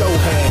on the show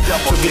had.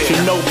 So get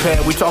your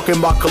notepad, we talking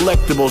about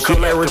collectibles.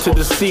 Your error to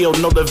the seal,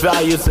 know the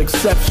value is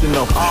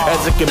exceptional.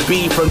 As it can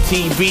be from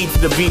TV to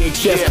the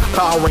VHS.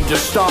 Power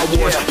Rangers, Star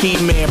Wars,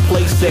 He-Man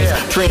playsets.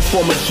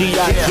 Transformers,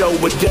 G.I. Joe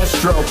with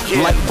Destro.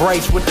 Light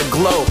brights with the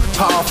glow.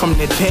 Power from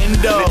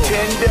Nintendo.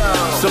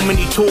 So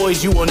many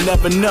toys you will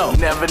never know.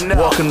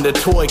 Welcome to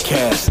Toy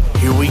Cast.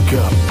 Here we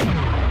go.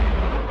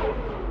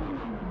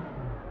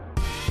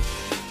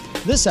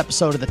 This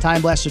episode of the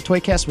Time Blaster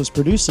Toycast was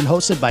produced and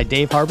hosted by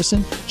Dave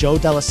Harbison, Joe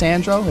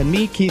D'Alessandro, and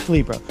me, Keith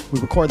Libra. We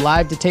record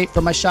live to tape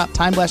from my shop,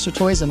 Time Blaster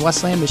Toys in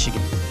Westland, Michigan.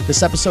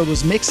 This episode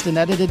was mixed and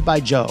edited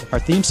by Joe. Our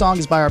theme song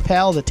is by our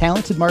pal, the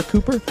talented Mark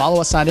Cooper.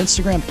 Follow us on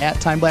Instagram at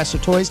Time Blaster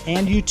Toys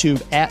and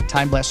YouTube at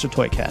Time Blaster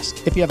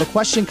Toycast. If you have a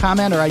question,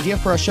 comment, or idea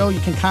for our show, you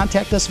can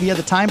contact us via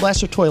the Time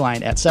Blaster Toy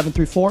line at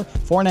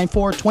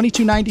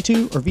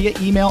 734-494-2292 or via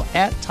email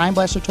at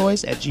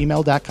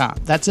timeblastertoys@gmail.com.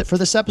 That's it for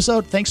this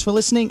episode. Thanks for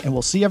listening, and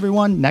we'll see everyone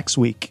next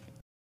week.